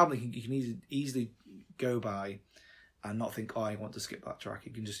it's an album that you can easily go by and not think, I want to skip that track.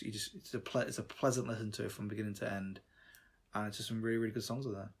 You can it's a pleasant listen to it from beginning to end. And it's just some really, really good songs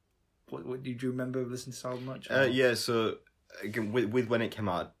in there. What do you remember listening to this album much? Yeah, so again, with when it came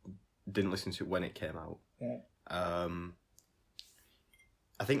out, didn't listen to it when it came out. Yeah.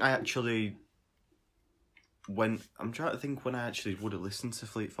 I think I actually, I'm trying to think when I actually would have listened to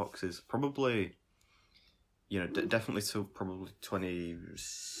Fleet Foxes, probably, definitely till probably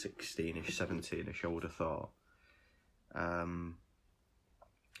 2016-ish, 17-ish, I would have thought.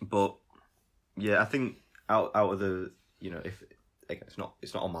 But yeah, I think out of the, if again,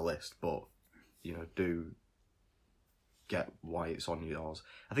 it's not on my list, but do get why it's on yours.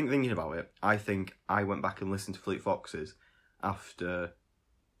 I think thinking about it, I think I went back and listened to Fleet Foxes after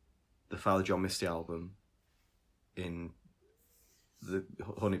the Father John Misty album in the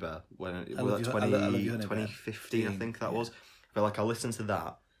Honey Bear when it was 2015, I think that was. I feel like I listened to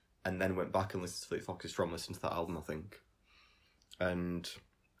that and then went back and listened to Fleet Foxes from listening to that album, I think. And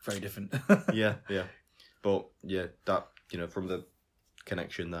very different. yeah. But yeah, that from the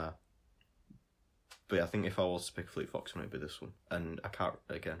connection there. But yeah, I think if I was to pick Fleet Foxes, it might be this one. And I can't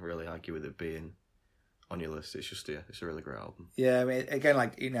again really argue with it being on your list. It's just it's a really great album. Yeah, I mean, again,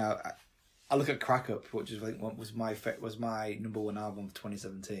 like I look at Crack Up, which is like was my number one album of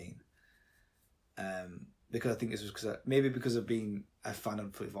 2017. Because I think this was because of being a fan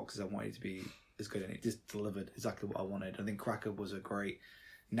of Fleet Foxes, I wanted it to be as good, and it just delivered exactly what I wanted. I think Crack Up was a great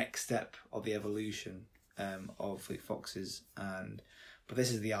next step of the evolution of Fleet Foxes, but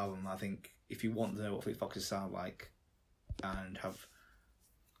this is the album I think if you want to know what Fleet Foxes sound like and have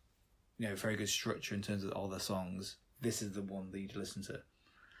very good structure in terms of all their songs, this is the one that you need to listen to.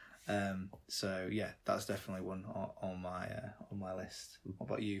 So yeah, that's definitely one on my list. What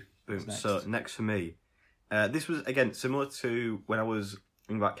about you? Boom. So next for me, this was again similar to when I was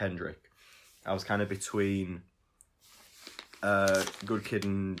thinking about Kendrick. I was kind of between Good Kid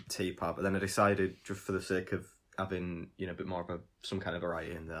and T-Pop, but then I decided, just for the sake of having a bit more of some kind of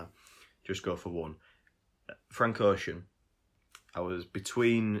variety in there, just go for one. Frank Ocean. I was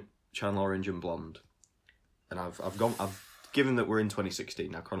between Channel Orange and Blonde, and I've given that we're in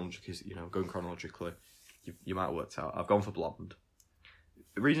 2016 now, chronologically, going chronologically, you might have worked out. I've gone for Blonde.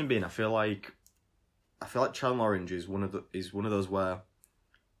 The reason being, I feel like Channel Orange is one of those where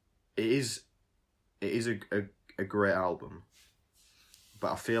it is a great album,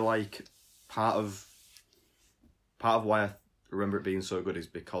 but I feel like part of why I remember it being so good is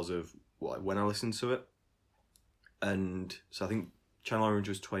because of when I listened to it, and so I think Channel Orange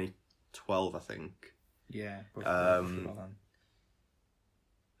was 2012, I think. Yeah.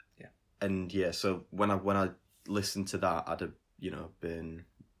 Yeah. And yeah, so when I listened to that, I'd have been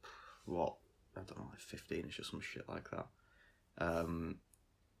I don't know, like 15ish or some shit like that.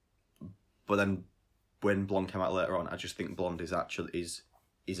 But then when Blonde came out later on, I just think Blonde is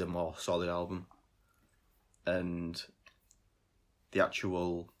a more solid album, and the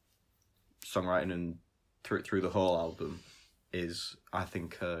actual songwriting and through the whole album is, I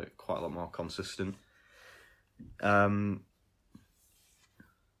think, quite a lot more consistent. But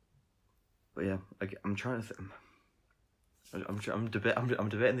yeah, I'm trying to think. I'm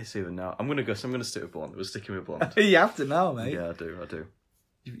debating this even now. I'm gonna stick with Blonde. We're sticking with Blonde. You have to now, mate. Yeah, I do.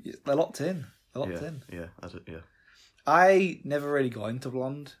 They're locked in. Yeah, I do. Yeah. I never really got into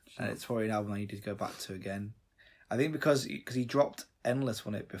Blonde, and it's probably an album I need to go back to again. I think because he dropped Endless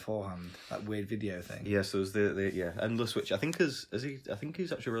on it beforehand, that weird video thing. Yeah, so it was Endless, which I think he's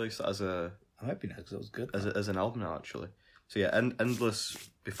actually released that as a. I might be now because it was good. As an album now, actually. So yeah, Endless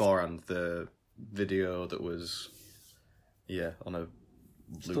beforehand, the video that was, on a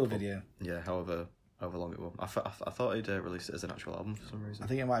still a video. Yeah, however long it was. I thought he'd released it as an actual album for some reason. I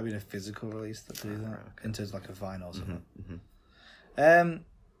think it might have been a physical release that did that, right, okay. In terms of like a vinyl or something.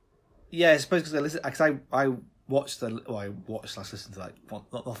 Yeah, I suppose because I watched listened to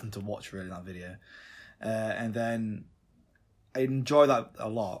not nothing to watch really in that video, and then I enjoyed that a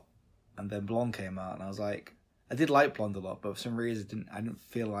lot, and then Blonde came out, and I was like, I did like Blonde a lot, but for some reason I didn't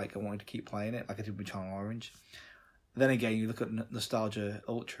feel like I wanted to keep playing it like I did with Channel Orange. Then again, you look at Nostalgia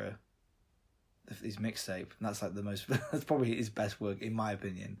Ultra, his mixtape, and that's like that's probably his best work in my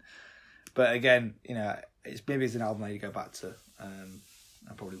opinion. But again, maybe it's an album I need to go back to.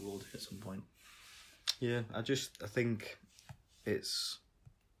 I probably will do at some point. Yeah, I think it's.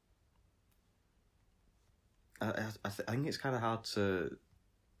 I think it's kind of hard to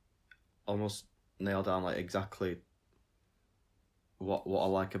almost nail down like exactly what I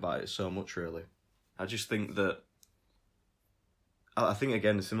like about it so much. Really, I just think that. I think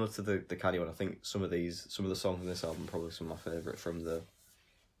again, similar to the Kanye one. I think some of the songs in this album are probably some of my favourite from the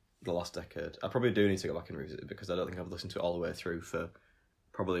last decade. I probably do need to go back and revisit it because I don't think I've listened to it all the way through for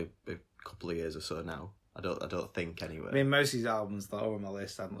probably a couple of years or so now. I don't think anyway. I mean, most of these albums that are on my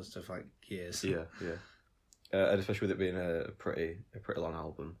list, I haven't listened to for like years. Yeah. And especially with it being a pretty long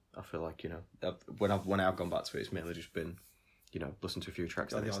album, I feel like when I've gone back to it, it's mainly just been listen to a few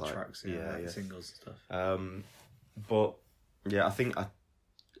tracks. Like the odd tracks, singles and stuff. But yeah, I think I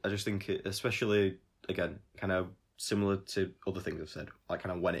just think it, especially again, kind of similar to other things I've said, like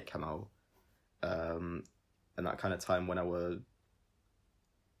kind of when it came out, and that kind of time when I were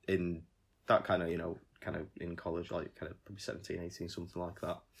in that kind of in college, like kind of probably 17, 18, something like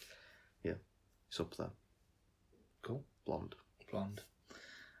that. Yeah, it's up there. Cool. Blonde.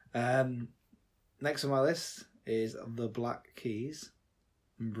 Next on my list is the Black Keys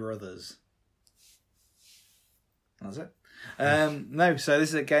Brothers. That's it. No, so this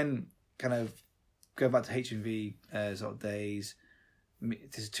is again kind of going back to HMV sort of days.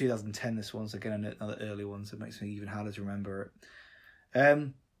 This is 2010. This one's again another early one, so it makes me even harder to remember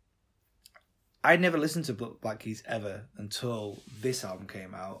it. I'd never listened to Black Keys ever until this album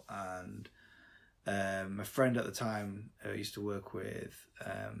came out, and my friend at the time who I used to work with,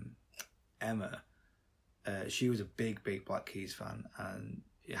 Emma, she was a big Black Keys fan, and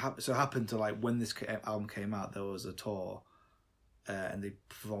it happened to like when this album came out, there was a tour, and they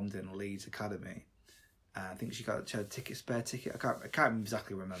performed in Leeds Academy. I think she had a spare ticket. I can't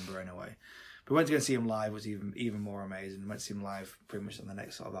exactly remember anyway. But we went to go see him live, was even more amazing. Went to see him live pretty much on the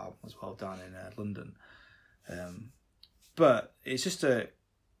next sort of album as well, down in London. But it's just a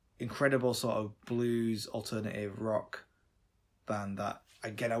incredible sort of blues alternative rock band that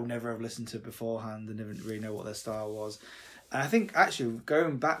again I would never have listened to beforehand and didn't really know what their style was. And I think actually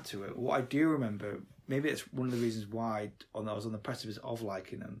going back to it, what I do remember, maybe it's one of the reasons why I was on the precipice of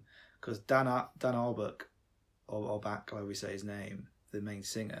liking them, because Dan Auerbach, or Bach, however we say his name, the main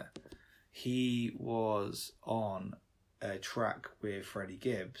singer, he was on a track with Freddie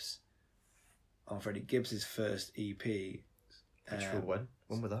Gibbs on Freddie Gibbs' first EP.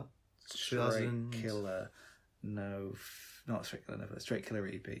 When was that? Straight Killer. No, not Straight Killer, no, Straight Killer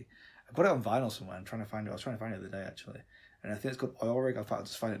EP. I got it on vinyl somewhere. I'm trying to find it. I was trying to find it the other day, actually. And I think it's called Oil Rig. I'll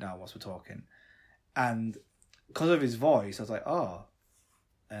just find it now whilst we're talking. And because of his voice, I was like,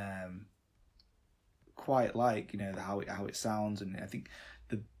 quite like, how it sounds. And I think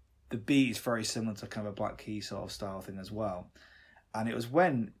the beat is very similar to kind of a Black Keys sort of style thing as well. And it was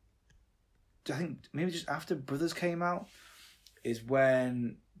when, I think maybe just after Brothers came out, is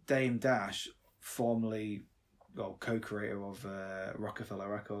when Dame Dash, formerly co-creator of Rockefeller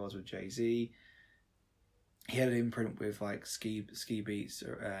Records with Jay-Z, he had an imprint with like Ski Beats,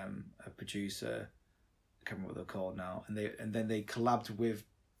 a producer, I can't remember what they're called now, and then they collabed with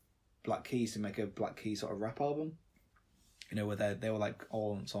Black Keys to make a Black Keys sort of rap album. Where they were like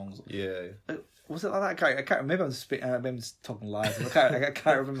all songs. Yeah. Was it like that? I can't. Maybe I'm just talking lies. I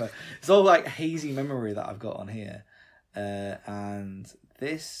can't remember. It's all like hazy memory that I've got on here. And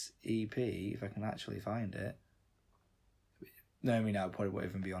this EP, if I can actually find it, no, I mean, I probably won't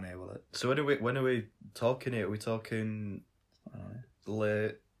even be on here, will it? So when are we talking here? Are we talking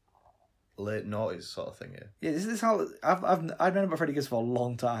late noughties sort of thing here? Yeah, this is how I've known about Freddie Gibbs for a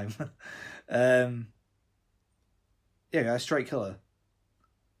long time. Yeah, Straight Killer.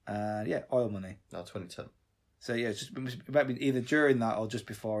 Oil Money. No, 2010. So yeah, it might be either during that or just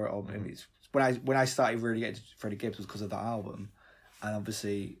before it, or maybe it's when I started really getting to Freddie Gibbs was because of that album, and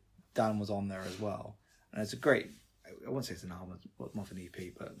obviously Dan was on there as well. And it's a great. I wouldn't say it's an album, it's more of an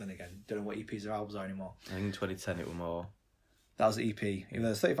EP, but then again, don't know what EPs or albums are anymore. I think in 2010 it was more. That was the EP, even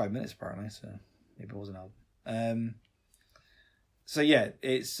though it's 35 minutes apparently, so maybe it was an album. So yeah,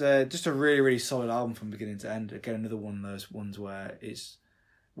 it's just a really, really solid album from beginning to end. Again, another one of those ones where it's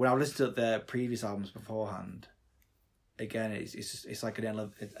when I listened to their previous albums beforehand. Again, it's like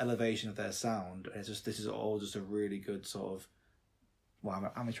an elevation of their sound. And this is all just a really good sort of.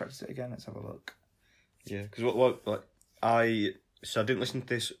 Well, how many tracks is it again? Let's have a look. Yeah, because I didn't listen to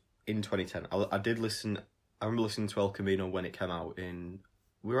this in 2010. I did listen. I remember listening to El Camino when it came out in.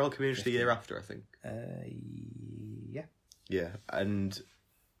 We were El Camino the year after, I think. Yeah. Yeah, and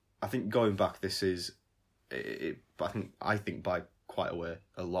I think going back, this is, I think by quite a way,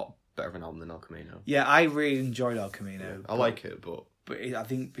 a lot better of an album than El Camino. Yeah, I really enjoyed El Camino. Yeah, I like it, but I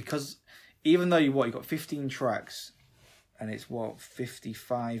think because even though you've got 15 tracks, and it's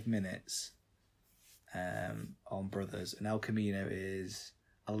 55 minutes, on Brothers, and El Camino is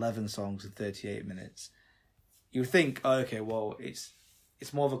 11 songs and 38 minutes. You would think,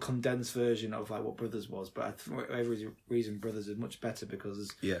 it's more of a condensed version of like what Brothers was, but for every reason Brothers is much better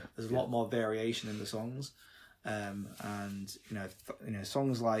because there's a lot more variation in the songs, and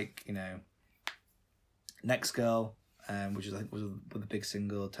songs like Next Girl, which I think was a big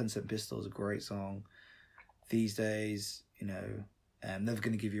single. 10 Cent Pistol is a great song. These Days, Never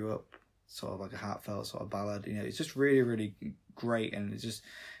Gonna Give You Up, sort of like a heartfelt sort of ballad. It's just really, really great, and it's just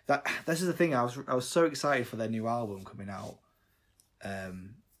that. This is the thing. I was so excited for their new album coming out.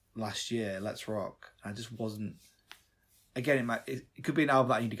 Last year, Let's Rock. I just wasn't. Again, it could be an album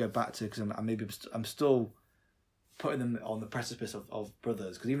that I need to go back to because I'm still putting them on the precipice of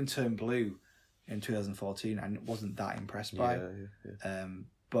Brothers, because even Turn Blue in 2014 I wasn't that impressed by. Yeah.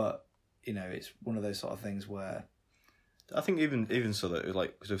 But it's one of those sort of things where I think even so that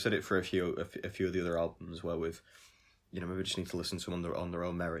because we've said it for a few of the other albums where we've maybe just need to listen to them on their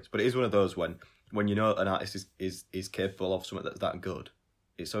own merits. But it is one of those when an artist is capable of something that's that good,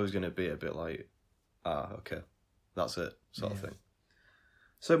 it's always going to be a bit like, okay, that's it, sort of thing.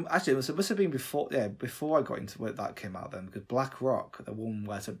 So actually, it must have been before I got into it that came out then, because Black Rock, the one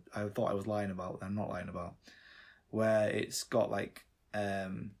where I thought I was lying about, I'm not lying about, where it's got like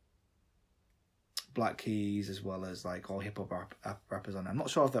Black Keys as well as like all hip hop rappers on it. I'm not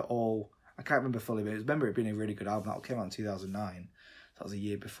sure if they're all. I can't remember fully, but I remember it being a really good album. That came out in 2009. That was a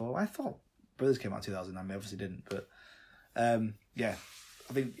year before. I thought Brothers came out in 2009. They obviously didn't, but I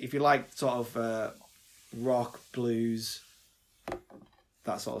think if you like sort of rock, blues,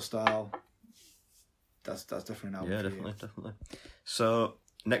 that sort of style, that's definitely an album. Yeah, definitely. So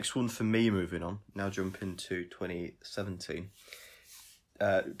next one for me, moving on now, jumping to 2017.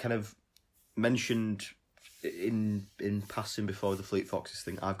 Kind of mentioned in passing before the Fleet Foxes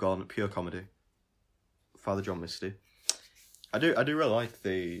thing, I've gone Pure Comedy, Father John Misty. I do really like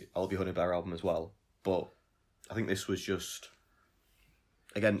the I'll Be Honey Bear album as well, but I think this was just,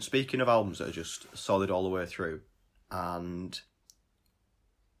 again, speaking of albums that are just solid all the way through and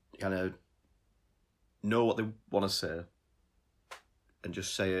kind of know what they want to say and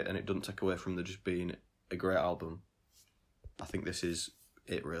just say it, and it doesn't take away from there just being a great album. I think this is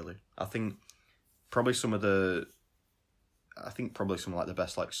it, really. I think probably some of the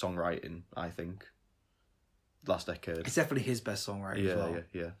best like songwriting, I think, last decade. It's definitely his best songwriting as well.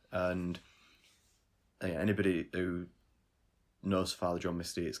 Yeah. And anybody who knows Father John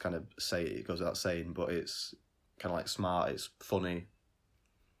Misty, it's kind of it goes without saying, but it's kind of like smart, it's funny,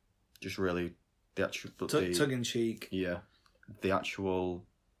 just really the actual tongue in cheek. Yeah, the actual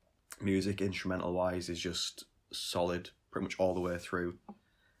music, instrumental wise, is just solid, pretty much all the way through.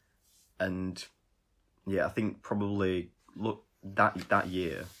 And yeah, I think probably look that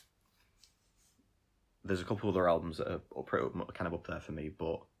year. There's a couple other albums that are kind of up there for me,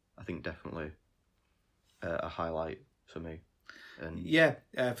 but I think definitely a highlight for me. And yeah,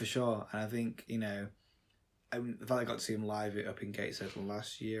 for sure. And I think, you know, the fact I got to see him live up in Gateshead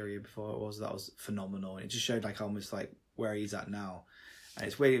last year, or year before that was phenomenal. And it just showed like almost like where he's at now. And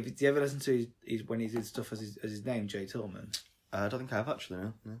it's weird. Do you ever listen to when he did stuff as his name, Jay Tillman? I don't think I have actually.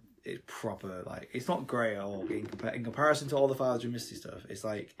 No. It's proper, like, it's not great at all in comparison to all the Father John Misty stuff. It's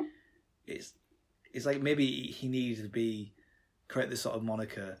like maybe he needed to create this sort of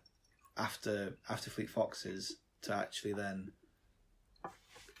moniker after Fleet Foxes to actually then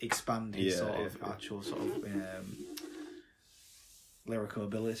expand his actual sort of lyrical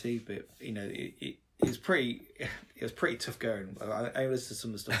ability. But you know, it was pretty tough going. I listened to some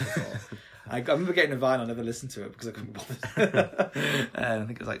of the stuff before. I remember getting a vinyl. I never listened to it because I couldn't be bothered. And I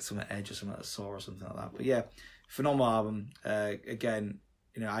think it was like some Edge or something like Saw or something like that. But yeah, phenomenal album. Again,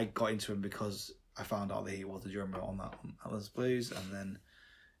 you know, I got into him because I found out that he was the drummer on that Atlas Blues, and then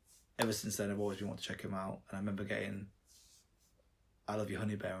ever since then I've always been wanting to check him out. And I remember getting I Love You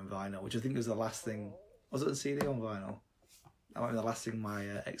Honey Bear on vinyl, which I think was the last thing. Was it on CD or on vinyl? That might be the last thing my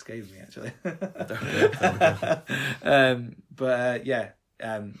ex gave me, actually.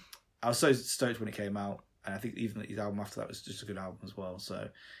 I was so stoked when it came out, and I think even his album after that was just a good album as well. So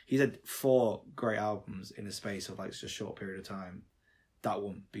he's had 4 great albums in the space of like just a short period of time. That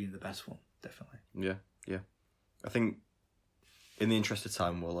one being the best one, definitely. Yeah. I think in the interest of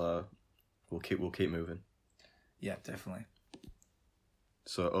time, we'll keep moving. Yeah, definitely.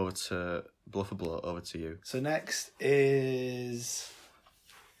 So over to Blow for Blow. Over to you. So next is,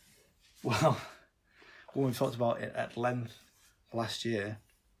 well, one we talked about it at length last year.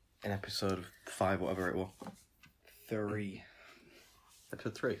 In episode 5, whatever it was. 3.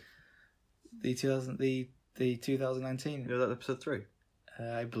 Episode 3. The 2019. You know that episode 3?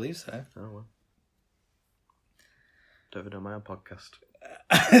 I believe so. Oh well. Don't even know my own podcast.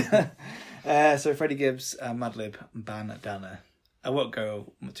 So Freddie Gibbs, Madlib, Bandana. I won't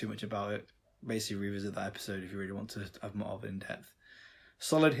go too much about it. Basically revisit that episode if you really want to have more of it in depth.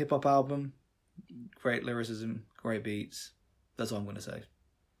 Solid hip hop album, great lyricism, great beats. That's all I'm going to say.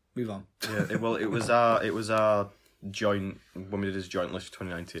 Move on. Yeah, it was our joint, when we did his joint list for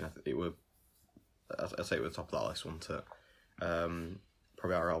 2019. I'd say it was top of that list, wasn't it?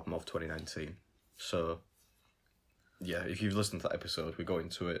 Probably our album of 2019. So yeah, if you've listened to that episode, we go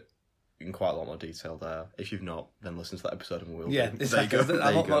into it in quite a lot more detail there. If you've not, then listen to that episode and we'll. Yeah, exactly.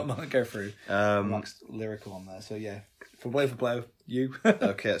 I'll not go through. Max lyrical on there. So yeah, for blow, you.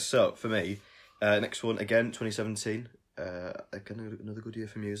 Okay, so for me, next one again, 2017. Again, another good year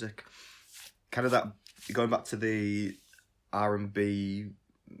for music. Kind of that, going back to the R&B,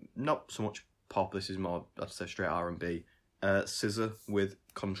 not so much pop. This is more, I'd say, straight R&B. SZA with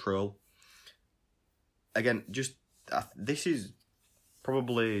Control. Again, just this is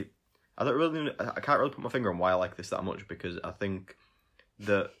probably, I can't really put my finger on why I like this that much, because I think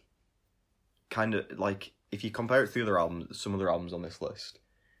that kind of like, if you compare it to the other albums, some other albums on this list,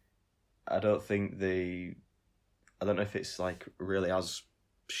 I don't know if it's like really as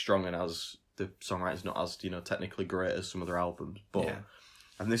strong and as the songwriting's not as, technically great as some other albums, but yeah.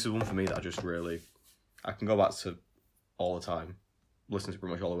 And this is one for me that I just really, I can go back to all the time, listen to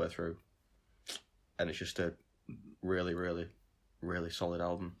pretty much all the way through, and it's just a really, really, really solid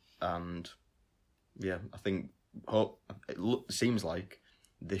album. And yeah, I think it seems like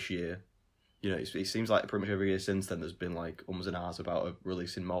this year, it seems like pretty much every year since then there's been like ums and ahs about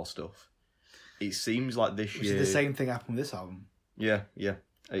releasing more stuff. It seems like this year... Which is the same thing happened with this album. Yeah.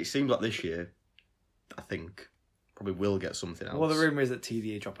 It seems like this year, I think, probably will get something else. Well, the rumour is that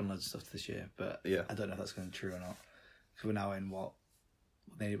TDE are dropping loads of stuff this year, but yeah. I don't know if that's going to be true or not. Because we're now in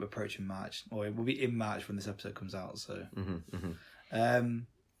they approaching March, or it will be in March when this episode comes out, so... Mm-hmm.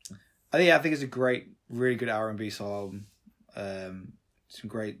 I think it's a great really good R&B soul album. Some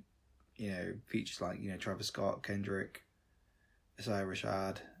great, features like, Travis Scott, Kendrick, Isaiah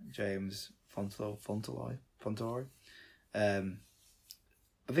Rashad, James Fauntleroy.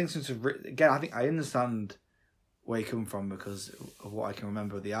 I think I think I understand where you come from because of what I can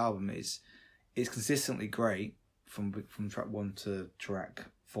remember of the album. It's consistently great from track 1 to track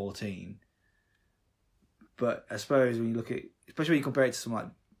 14. But I suppose when you look at, especially when you compare it to something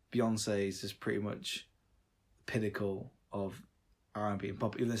like Beyonce's, is pretty much the pinnacle of R&B and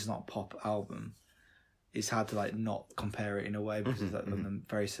pop. Even though it's not a pop album, it's hard to like not compare it in a way because they're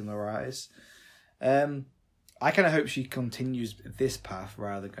very similar artists. I kind of hope she continues this path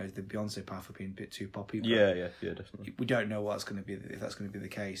rather than goes the Beyonce path of being a bit too poppy. Yeah, definitely. We don't know what's going to be if that's going to be the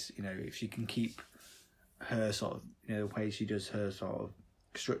case. If she can keep her sort of the way she does her sort of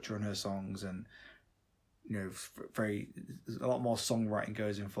structure on her songs, and a lot more songwriting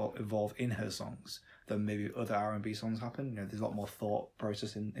goes involved in her songs than maybe other R&B songs happen. There's a lot more thought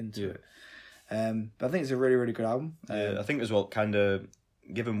process into it. But I think it's a really, really good album. I think as well, kind of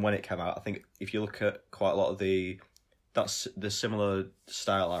given when it came out, I think if you look at quite a lot of the similar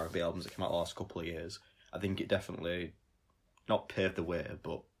style R&B albums that came out the last couple of years, I think it definitely not paved the way,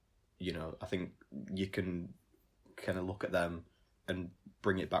 but I think you can kind of look at them and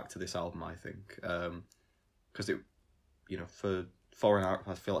bring it back to this album. I think because it, for an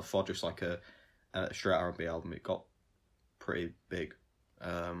I feel like for just like a straight R&B album, it got pretty big.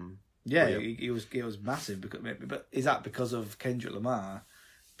 It was massive. But is that because of Kendrick Lamar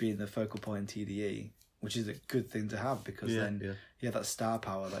being the focal point in TDE, which is a good thing to have because then you have that star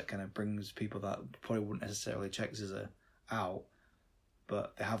power that kind of brings people that probably wouldn't necessarily check SZA out,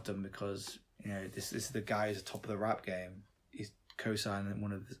 but they have done because this is the guy who's at the top of the rap game. He's co-signing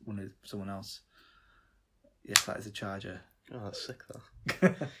one of someone else. Yes, that is a Charger. Oh, that's sick though.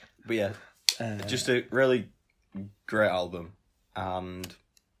 But yeah, just a really great album, and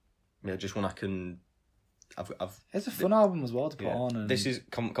just one I can. It's a fun album as well to put on. And this is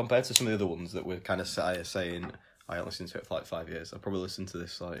compared to some of the other ones that we're kind of saying I haven't listened to it for like 5 years. I've probably listened to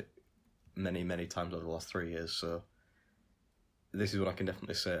this like many, many times over the last 3 years. So this is what I can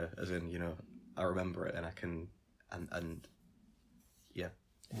definitely say, as in I remember it and I can and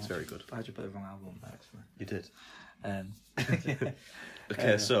it's very good. I had you put the wrong album there, You actually. did.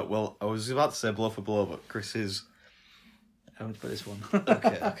 Okay, so I was about to say blow for blow, but Chris is. I would put this one.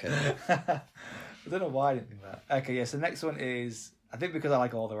 Okay. I don't know why I didn't think that. Okay, yeah, so the next one is, I think because I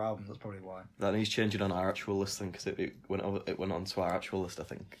like all their albums, that's probably why. That needs changing on our actual list then, because it went on to our actual list, I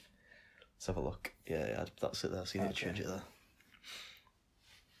think. Let's have a look. Yeah, that's it there, so you need to change it there.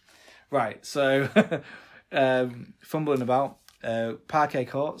 Right, so, fumbling about, Parquet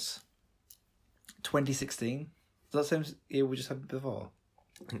Courts, 2016. Is that the same year we just had before?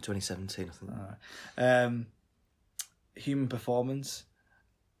 I think 2017, I think. All right. Human Performance.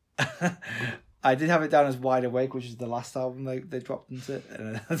 I did have it down as Wide Awake, which is the last album they dropped into it.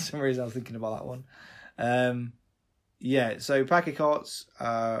 And for some reason I was thinking about that one. So Parquet Courts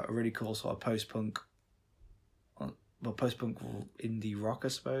are a really cool sort of post-punk indie rock, I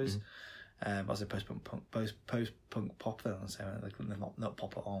suppose. I say post-punk pop, then I'll say they're not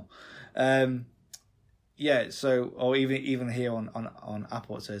pop at all. Or even here on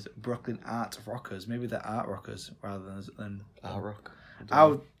Apple it says Brooklyn Art Rockers. Maybe they're art rockers rather than art rock.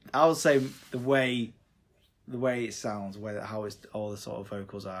 I would say the way it sounds, how it's all the sort of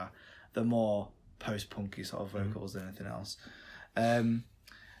vocals are, the more post-punky sort of vocals than anything else.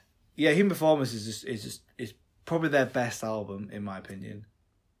 Human Performance is probably their best album in my opinion.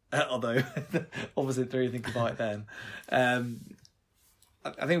 Although obviously until you think about it then.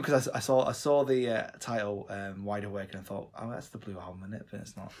 I think because I saw the title Wide Awake and I thought, oh, that's the Blue Album, isn't it? But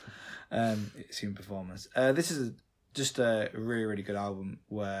it's not. It's Human Performance. This is just a really, really good album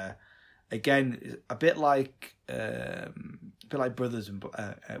where, again, a bit like Brothers and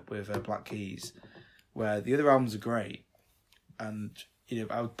with Black Keys, where the other albums are great, and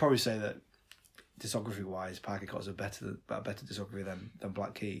I would probably say that discography wise, Parquet Courts are better discography than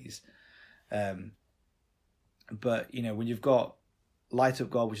Black Keys. But when you've got Light Up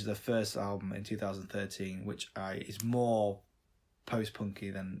God, which is their first album in 2013, which is more post-punky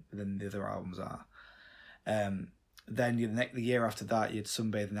than the other albums are. Then the year after that, you had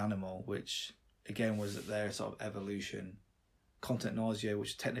Sunbathing Animal, which again was their sort of evolution. Content Nausea,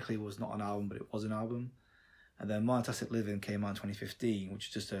 which technically was not an album, but it was an album. And then Monotastic Living came out in 2015, which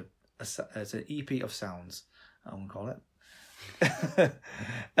is just it's an EP of sounds, I want to call it.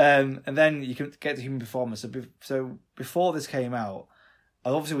 And then you can get to Human Performance. So before this came out, I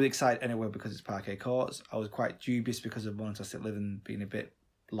obviously was excited anyway because it's Parquet Courts. I was quite dubious because of Monotastic Living being a bit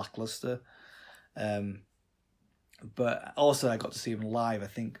lackluster. But also I got to see him live. I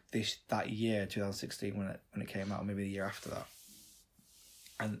think that year, 2016, when it came out, maybe the year after that.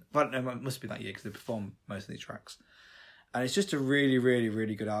 But no, it must be that year because they performed most of these tracks. And it's just a really, really,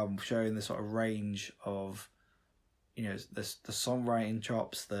 really good album, showing the sort of range of, the songwriting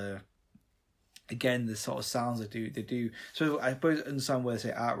chops, the sort of sounds they do. So I suppose understand where they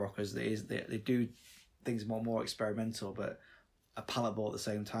say art rockers. They do things more experimental, but are palatable at the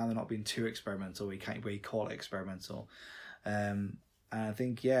same time. They're not being too experimental. We can't really call it experimental. And I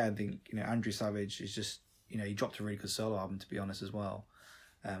think Andrew Savage is just, he dropped a really good solo album, to be honest, as well.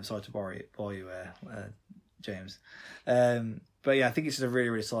 Sorry to bore you, James. But yeah, I think it's just a really,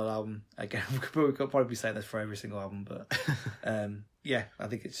 really solid album. Again, we could probably be saying this for every single album, but yeah, I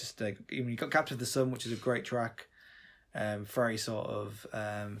think it's just even you got Capture the Sun, which is a great track. Very sort of, if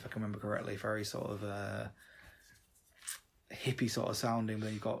I can remember correctly, very sort of hippie sort of sounding. But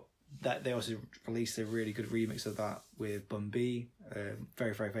then you've got that they also released a really good remix of that with Bun B,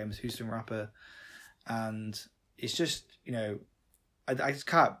 very, very famous Houston rapper, and it's just I just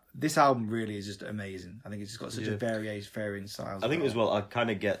can't. This album really is just amazing. I think it's just got such a varying styles. I think as well, I kind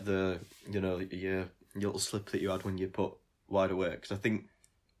of get the your little slip that you had when you put Wide Awake, because I think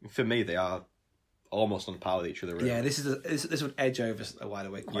for me they are almost on par with each other. Really. Yeah, this would edge over a Wide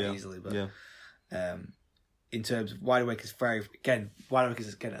Awake quite easily, but in terms of Wide Awake is Wide Awake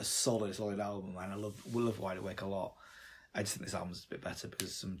is a solid album, and I love Wide Awake a lot. I just think this album's a bit better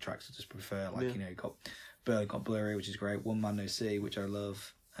because some tracks I just prefer, like you got. Berlin got Blurry, which is great. One Man No Sea, which I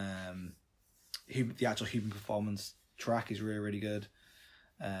love. The actual Human Performance track is really, really good.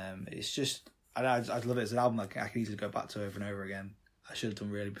 It's just, I love it as an album. Like I can easily go back to over and over again. I should have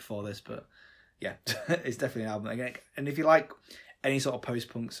done really before this, but yeah, it's definitely an album. And if you like any sort of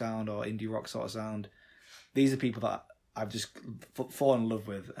post-punk sound or indie rock sort of sound, these are people that I've just fallen in love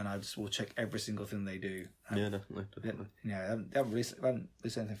with, and I just will check every single thing they do. Yeah, definitely. They haven't released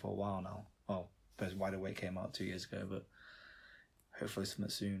anything for a while now. Well, Wide Awake came out 2 years ago, but hopefully something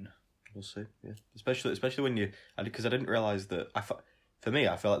soon. We'll see. Yeah, especially when because I didn't realise that. For me,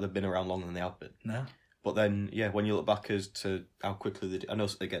 I feel like they've been around longer than they have been. No. But then, when you look back as to how quickly they did, I know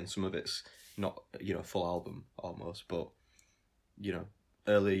again some of it's not a full album almost, but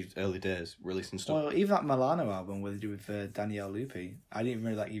early days releasing stuff. Well, even that Milano album where they do with Danielle Lupi, I didn't even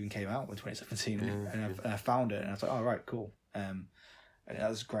know that even came out in 2017, and I found it and I was like, oh right, cool. And that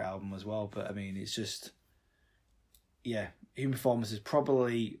was a great album as well, but I mean, it's just, Human Performance is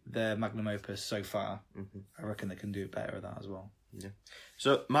probably their magnum opus so far. Mm-hmm. I reckon they can do it better at that as well. Yeah.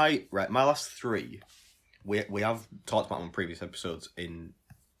 So my last three, we have talked about them in previous episodes in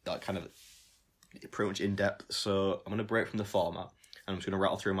that kind of pretty much in depth. So I'm going to break from the format and I'm just going to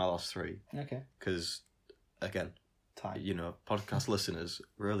rattle through my last three. Okay. Because again, podcast listeners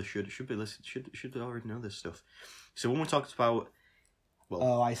really should already know this stuff. So when we talked about.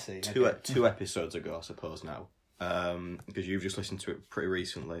 Well, I see. Two episodes ago, I suppose now, because you've just listened to it pretty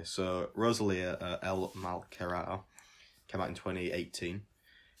recently. So Rosalia El Malcarata came out in 2018.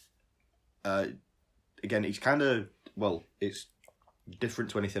 Again, it's kind of it's different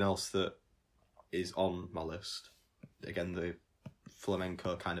to anything else that is on my list. Again, the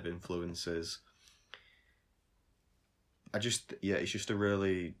flamenco kind of influences. It's just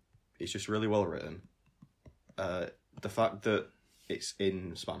really well written. The fact that it's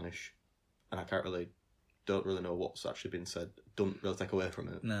in Spanish, and I don't really know what's actually been said. Don't really take away from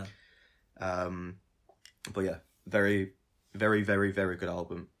it. No. But yeah, very, very, very, very good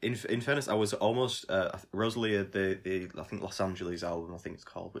album. In fairness, I was almost Rosalia, the I think Los Angeles album, I think it's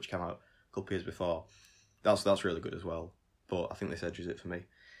called, which came out a couple of years before. That's really good as well. But I think this edges it for me.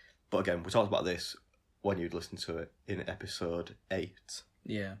 But again, we talked about this when you'd listened to it in episode 8.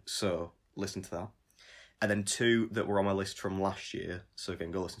 Yeah. So listen to that. And then 2 that were on my list from last year. So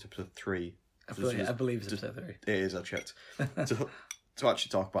again, go listen to episode 3. I believe it's episode 3. It is, I checked. to actually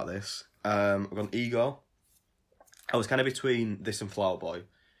talk about this. I've got Ego. I was kind of between this and Flower Boy.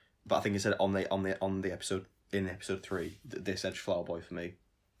 But I think it said on the episode, in episode 3, this edged Flower Boy for me.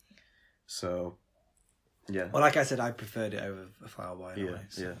 So, yeah. Well, like I said, I preferred it over Flower Boy anyway.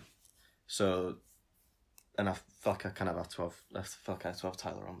 Yeah. So, and I felt like I kind of had to have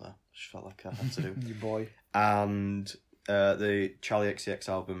Tyler on there. Just felt like I had to do. Your boy. And the Charlie XCX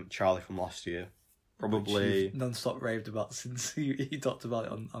album, Charlie from last year. Probably non-stop raved about since he talked about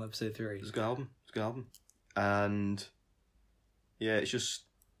it on episode 3. It's a good album. And yeah, it's just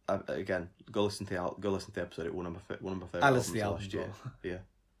again, go listen to the episode. It one of my favorite albums last year. Yeah.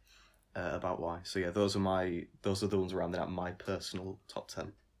 About why. So yeah, those are the ones rounding out my personal top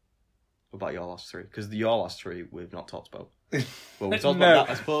 10. What about your last 3? Because your last 3 we've not talked about. Well, we talked about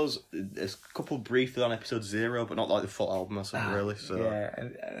that. I suppose it's a couple briefly on episode 0, but not like the full album or something, really. So yeah,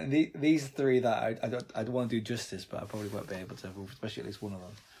 and these three that I'd want to do justice, but I probably won't be able to, especially at least one of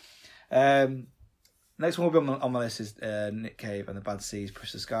them. Next one will be on my list is Nick Cave and the Bad Seeds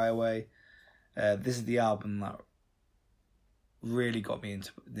Push the Sky Away. This is the album that really got me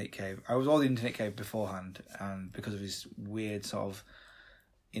into Nick Cave. I was already into Nick Cave beforehand, and because of his weird sort of,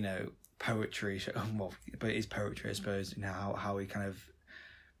 poetry, well, but it is poetry, I suppose, how he kind of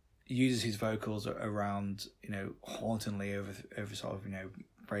uses his vocals around, hauntingly over sort of,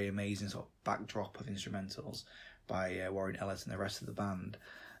 very amazing sort of backdrop of instrumentals by Warren Ellis and the rest of the band.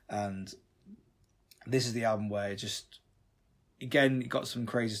 And this is the album where it just, again, got some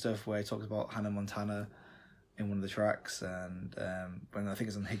crazy stuff where he talks about Hannah Montana in one of the tracks, and when I think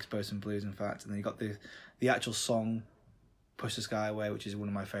it's on Higgs Boson Blues, in fact, and then you got the actual song Push the Sky Away, which is one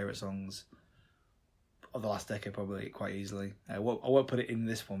of my favourite songs of the last decade, probably, quite easily. I won't put it in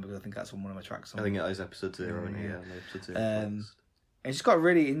this one because I think that's on one of my tracks. I think it is episode 0 in here. Episode 0 it's just got a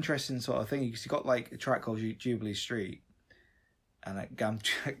really interesting sort of thing, because you got like a track called Jubilee Street, and I can't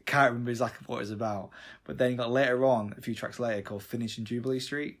remember exactly what it's about, but then you got later on, a few tracks later, called Finishing Jubilee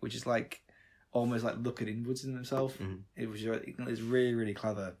Street, which is like almost like looking inwards in himself. Mm-hmm. It's really, really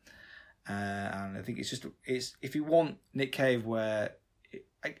clever. And I think it's if you want Nick Cave, where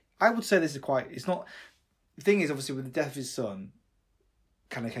I would say this is it's not, the thing is, obviously with the death of his son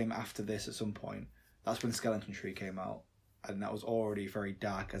kind of came after this at some point. That's when Skeleton Tree came out, and that was already very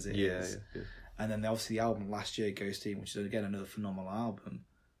dark as it is. Yeah. And then obviously the album last year, Ghosteen, which is again another phenomenal album,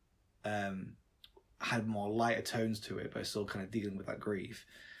 had more lighter tones to it, but still kind of dealing with that grief.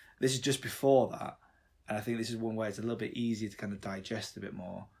 This is just before that, and I think this is one where it's a little bit easier to kind of digest a bit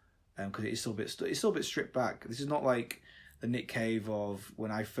more, because it's still a bit stripped back. This is not like the Nick Cave of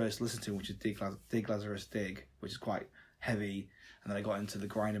when I first listened to him, which is Dig Lazarus Dig, which is quite heavy, and then I got into the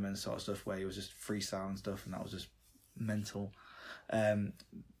Grinderman sort of stuff where it was just freestyle and stuff, and that was just mental.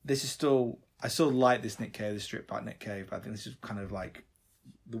 This is still, I still like this Nick Cave, this stripped back Nick Cave, but I think this is kind of like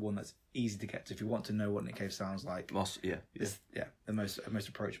the one that's easy to get to if you want to know what Nick Cave sounds like. The most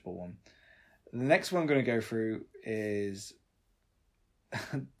approachable one. The next one I'm going to go through is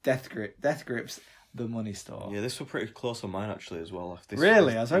Death Grips, The Money Store. Yeah, this was pretty close on mine actually as well.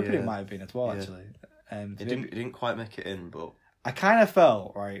 Really? I was hoping it might have been as well, actually. It didn't quite make it in, but I kind of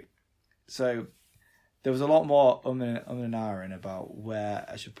felt, right, so there was a lot more and ahhing about where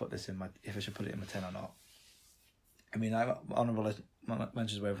I should put this if I should put it in my 10 or not. I mean, I have honourable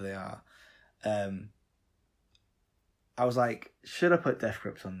mentions wherever they are. I was like, should I put Death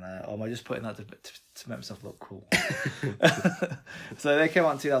Grips on there, or am I just putting that to make myself look cool? So they came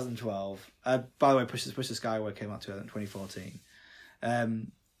out in 2012. By the way, Push the Sky Away came out in 2014.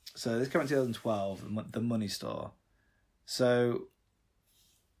 So this came out in 2012, The Money Store. So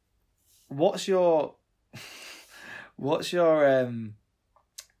what's your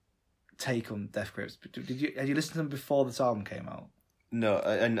take on Death Grips? Had you listened to them before this album came out? No,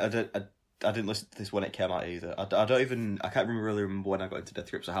 and I didn't listen to this when it came out either. I can't really remember when I got into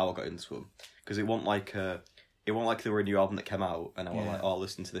Death Grips or how I got into them, because it wasn't like they were a new album that came out and I was like, I'll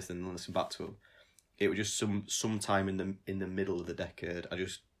listen to this and then listen back to them. It was just some time in the middle of the decade. I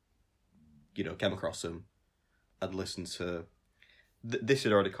just came across them. I'd listened to this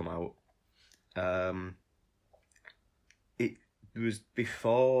had already come out. It was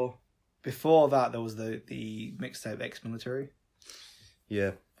before that there was the mixtape Ex-Military.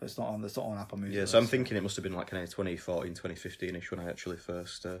 Yeah. But it's not on Apple Music. Yeah, so I'm thinking it must have been like kind of 2014, 2015-ish when I actually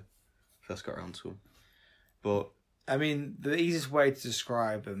first got around to them. But I mean, the easiest way to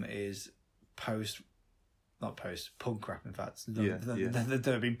describe them is punk rap, in fact.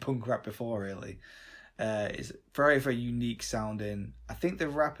 There'd been punk rap before, really. It's very, very unique sounding. I think the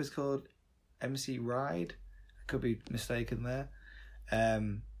rapper's called MC Ride. I could be mistaken there.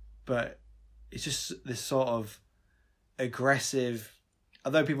 But it's just this sort of aggressive,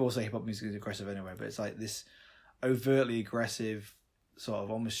 although people will say hip hop music is aggressive anyway, but it's like this overtly aggressive sort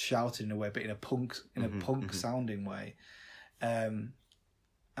of almost shouting in a way, but in a punk sounding way. And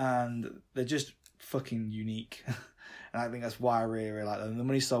they're just fucking unique. And I think that's why I really like them. The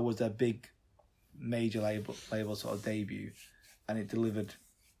Money Store was their big major label sort of debut, and it delivered.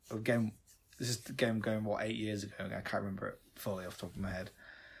 Again, this is the game going 8 years ago. I can't remember it fully off the top of my head.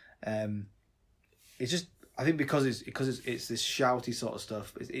 It's just, I think because it's this shouty sort of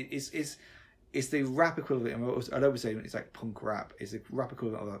stuff. It's the rap equivalent. I'd always say it's like punk rap. It's the rap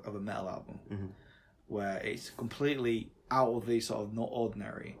equivalent of a metal album, where it's completely out of the sort of not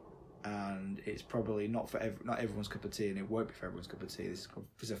ordinary, and it's probably not everyone's cup of tea, and it won't be for everyone's cup of tea. This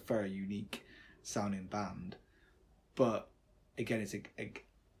is a very unique sounding band, but again, it's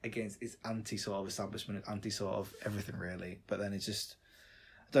anti sort of establishment, anti sort of everything really. But then it's just,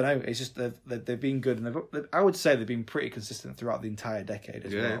 I don't know. It's just they've been good, and I would say they've been pretty consistent throughout the entire decade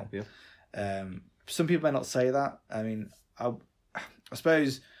as well. Yeah. Some people may not say that. I mean, I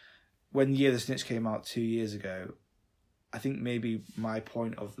suppose when Year the Snitch came out 2 years ago, I think maybe my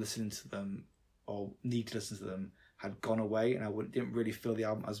point of listening to them or need to listen to them had gone away, and I didn't really feel the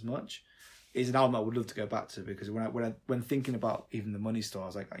album as much. It's an album I would love to go back to, because when thinking about even the Money Store, I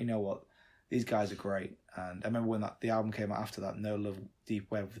was like, you know what, these guys are great. And I remember when the album came out after that, No Love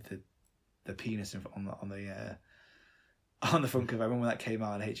Deep Web, with the penis on the front cover. I remember when that came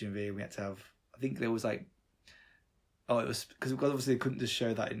out on HMV, we had to have, I think there was like, it was because obviously they couldn't just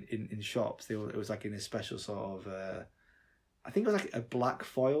show that in shops. It was like in a special sort of, I think it was like a black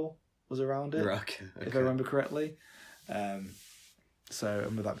foil was around it, okay. If I remember correctly. So I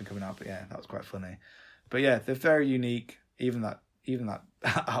remember that been coming out, but yeah, that was quite funny. But yeah, they're very unique. Even that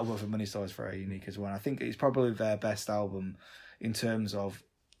album for Money Store is very unique as well. And I think it's probably their best album in terms of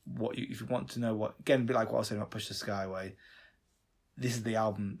if you want to know what, again, a bit like what I was saying about Push the Skyway. This is the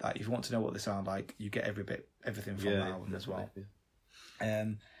album that if you want to know what they sound like, you get everything from the album as well. Yeah.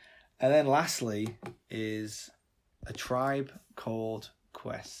 And then lastly is A Tribe Called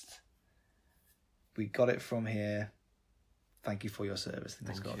Quest. We got it from here. Thank you for your service.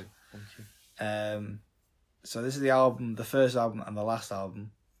 Thank you. So this is the album, the first album and the last album.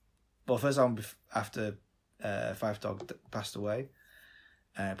 Well, first album after Phife Dawg passed away.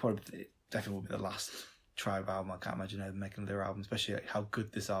 Probably definitely will be the last Tribe album. I can't imagine them making their album, especially like how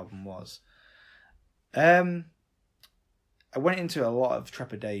good this album was. I went into a lot of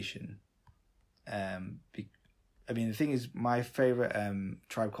trepidation. I mean, the thing is, my favourite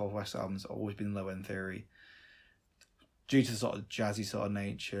Tribe Called Quest albums have always been Low End Theory, due to the sort of jazzy sort of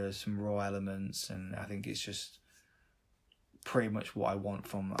nature, some raw elements, and I think it's just pretty much what I want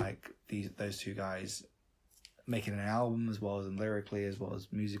from like those two guys making an album, as well as lyrically, as well as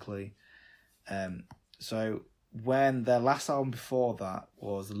musically. So when their last album before that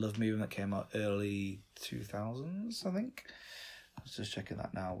was The Love Movement, that came out early 2000s, I think. I was just checking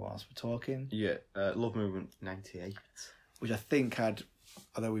that now whilst we're talking. Yeah, Love Movement 98. Which I think had,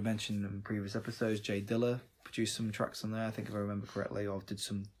 although we mentioned in previous episodes, Jay Dilla produced some tracks on there, I think, if I remember correctly, or did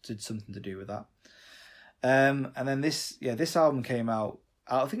something to do with that. And then this album came out,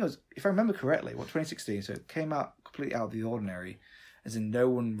 I think it was, if I remember correctly, 2016, so it came out completely out of the ordinary, as in no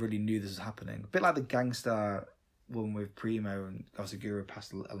one really knew this was happening. A bit like the Gangstar one with Primo, and obviously Guru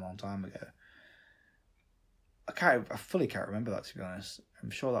passed a long time ago. I fully can't remember that, to be honest.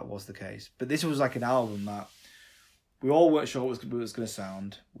 I'm sure that was the case. But this was like an album that we all weren't sure what it was going to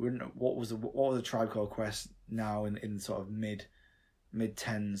sound. We didn't know what was the Tribe Called Quest now in sort of mid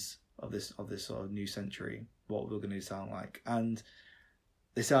tens of this sort of new century, what we're going to sound like. And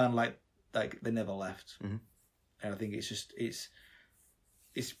they sound like they never left. Mm-hmm. And I think it's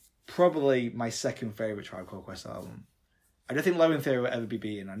probably my second favourite Tribe Called Quest album. I don't think Low End Theory will ever be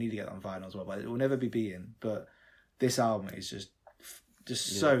beaten. I need to get that on vinyl as well, but it will never be beaten. But this album is just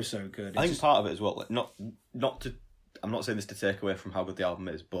so good. I think part of it as well, like not to, I'm not saying this to take away from how good the album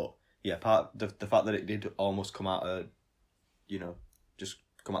is, but yeah, the fact that it did almost come out of, just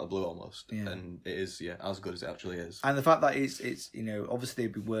come out of the blue almost, and it is as good as it actually is. And the fact that it's obviously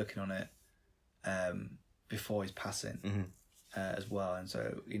they've been working on it before his passing, mm-hmm. As well, and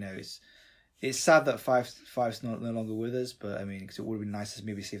so it's sad that Fife's no longer with us, but I mean, because it would have been nice to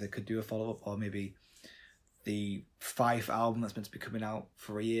maybe see if they could do a follow up, or maybe the Fife album that's meant to be coming out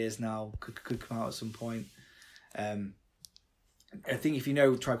for years now could come out at some point. I think if you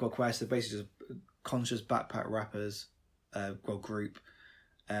know Tribe Called Quest, they're basically just conscious backpack rappers, group,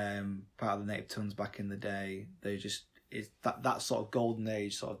 part of the Native Tongues back in the day. They just, it's that sort of golden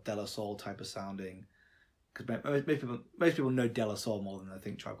age, sort of De La Soul type of sounding. Because most people know De La Soul more than they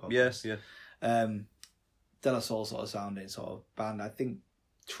think Tribe Called Quest. Yes, yeah. De La Soul sort of sounding sort of band. I think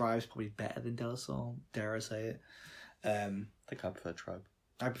Tribe's probably better than De La Soul, dare I say it. I think I prefer Tribe.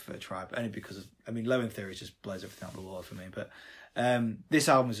 I prefer Tribe, only because Low End Theory just blows everything out of the water for me. But this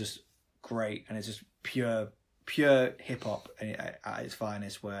album is just great, and it's just pure hip hop at its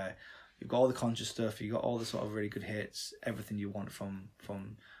finest, where you've got all the conscious stuff, you've got all the sort of really good hits, everything you want from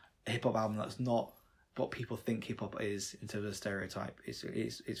a hip hop album that's not what people think hip hop is in terms of stereotype. It's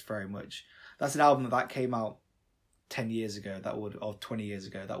very much, that's an album that came out 10 years ago, or 20 years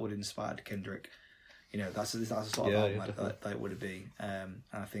ago, that would have inspired Kendrick. That's the sort of album that it would be. And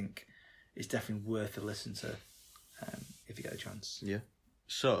I think it's definitely worth a listen to if you get a chance. Yeah.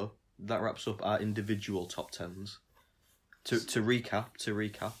 So that wraps up our individual top tens. To recap,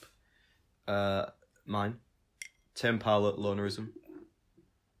 mine: Tame Impala, Lonerism.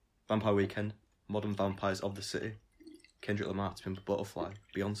 Vampire Weekend, Modern Vampires of the City. Kendrick Lamar, To Pimp a Butterfly.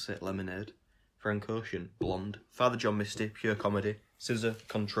 Beyonce, Lemonade. Frank Ocean, Blonde. Father John Misty, Pure Comedy. SZA,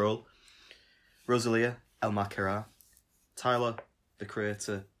 Control. Rosalia, El Macara. Tyler, The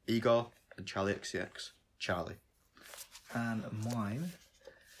Creator. Igor, and Charlie XCX. Charlie. And mine,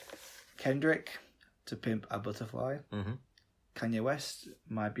 Kendrick, To Pimp a Butterfly. Mm-hmm. Kanye West,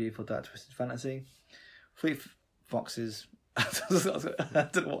 My Beautiful Dark Twisted Fantasy. Fleet Foxes. I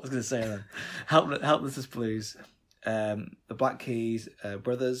don't know what I was going to say then. Helpless Blues. The Black Keys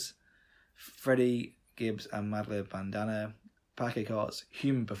Brothers. Freddie Gibbs and Madlib Bandana. Parquet Courts,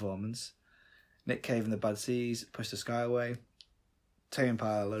 Human Performance. Nick Cave and the Bad Seas, Push the Sky Away. Tame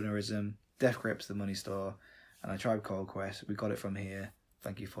Impala, Lonerism. Death Grips, The Money Store. And A Tribe Called Quest. We got it from here.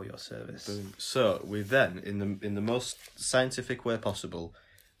 Thank you for your service. Boom. So we then, in the most scientific way possible,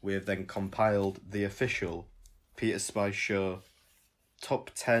 we have then compiled the official Peter Spice Show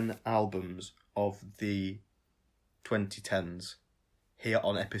top 10 albums of the 2010s here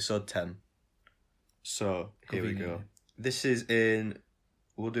on episode 10. So here we go. This is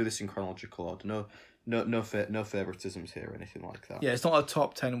we'll do this in chronological order. No favoritisms here or anything like that. Yeah, it's not a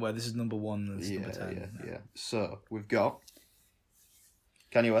top 10 where this is number 1 and this is number 10. Yeah. So we've got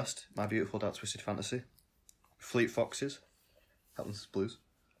Kanye West, My Beautiful Dark Twisted Fantasy. Fleet Foxes, Helpless Blues.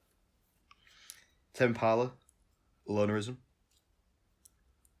 Tame Impala, Lonerism.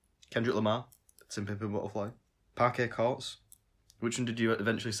 Kendrick Lamar, To Pimp a Butterfly. Parquet Courts. Which one did you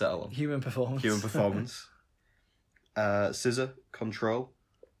eventually settle on? Human Performance. SZA, Control.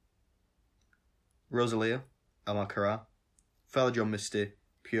 Rosalia, El Macara. Father John Misty,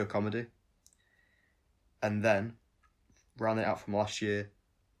 Pure Comedy. And then, rounding it out from last year,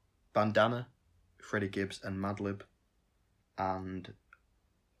 Bandana, Freddie Gibbs and Madlib, and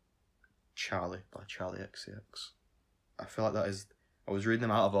Charlie by Charlie XCX. I feel like that is... I was reading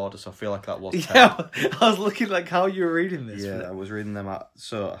them out of order, so I feel like that was 10. Yeah, I was looking like how you were reading this. Yeah, I was reading them out.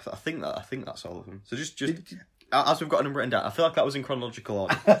 So I think that's all of them. So just as we've got them written down, I feel like that was in chronological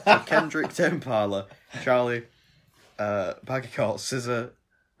order. So Kendrick, Tame Impala, Charlie, Parquet Courts, SZA,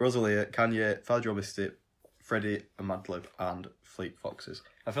 Rosalia, Kanye, Father John Misty, Freddie and Madlib, and Fleet Foxes.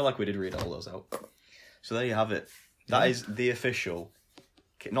 I feel like we did read all those out. So there you have it. That is the official,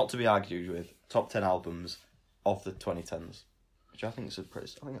 not to be argued with, top 10 albums of the 2010s. Which I think is a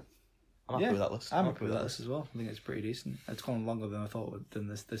pretty... I'm happy with that list. I'm happy with that list as well. I think it's pretty decent. It's gone longer than I thought we'd done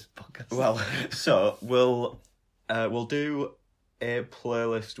this podcast. Well, so we'll do a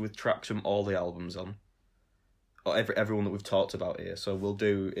playlist with tracks from all the albums on. Or everyone that we've talked about here. So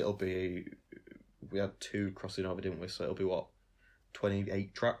we had 2 crossing over, didn't we? So it'll be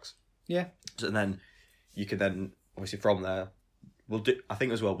 28 tracks? Yeah. So then you can then, obviously from there, we'll do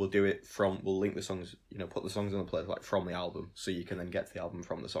it from, we'll link the songs, put the songs on the playlist like from the album, so you can then get to the album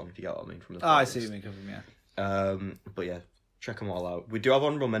from the song, if you get what I mean, from the playlist. I see what you mean, yeah. But yeah, check them all out. We do have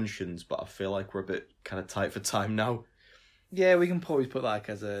honourable mentions, but I feel like we're a bit kind of tight for time now. Yeah, we can probably put that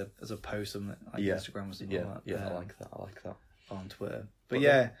as a post on Instagram or something like that. Yeah, I like that. On Twitter.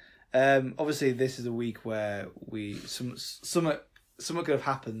 But obviously this is a week where something could have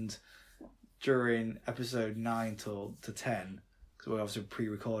happened during episode 9 to 10. Because we're obviously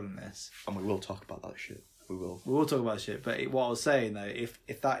pre-recording this, and we will talk about that shit. We will talk about shit. But what I was saying though, if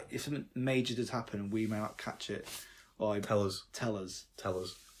something major does happen, we may not catch it. Or tell us.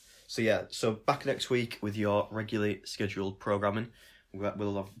 So yeah, back next week with your regularly scheduled programming.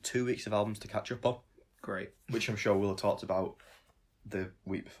 We'll have 2 weeks of albums to catch up on. Great. Which I'm sure we'll have talked about the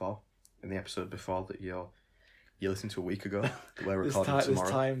week before, in the episode before that you listened to a week ago. We're recording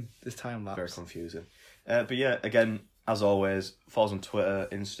tomorrow. This time lapse. Very confusing. But yeah, again, as always, follow us on Twitter,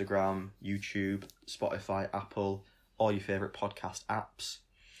 Instagram, YouTube, Spotify, Apple, all your favourite podcast apps.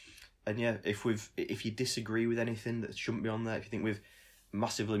 And yeah, if you disagree with anything that shouldn't be on there, if you think we've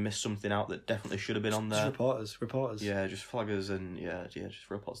massively missed something out that definitely should have been on there, just report us. Yeah, just flag us and just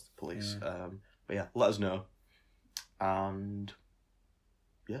report us to the police. Yeah. But yeah, let us know. And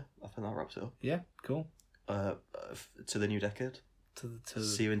yeah, I think that wraps it up. Yeah, cool. To the new decade.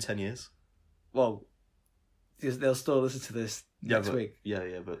 See you in 10 years. Well, they'll still listen to this next week.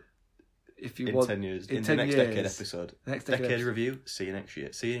 Yeah, but if you in want 10 years, in the next years, decade episode, next decade review. See you next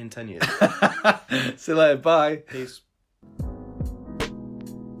year. See you in 10 years. See you later. Bye. Peace.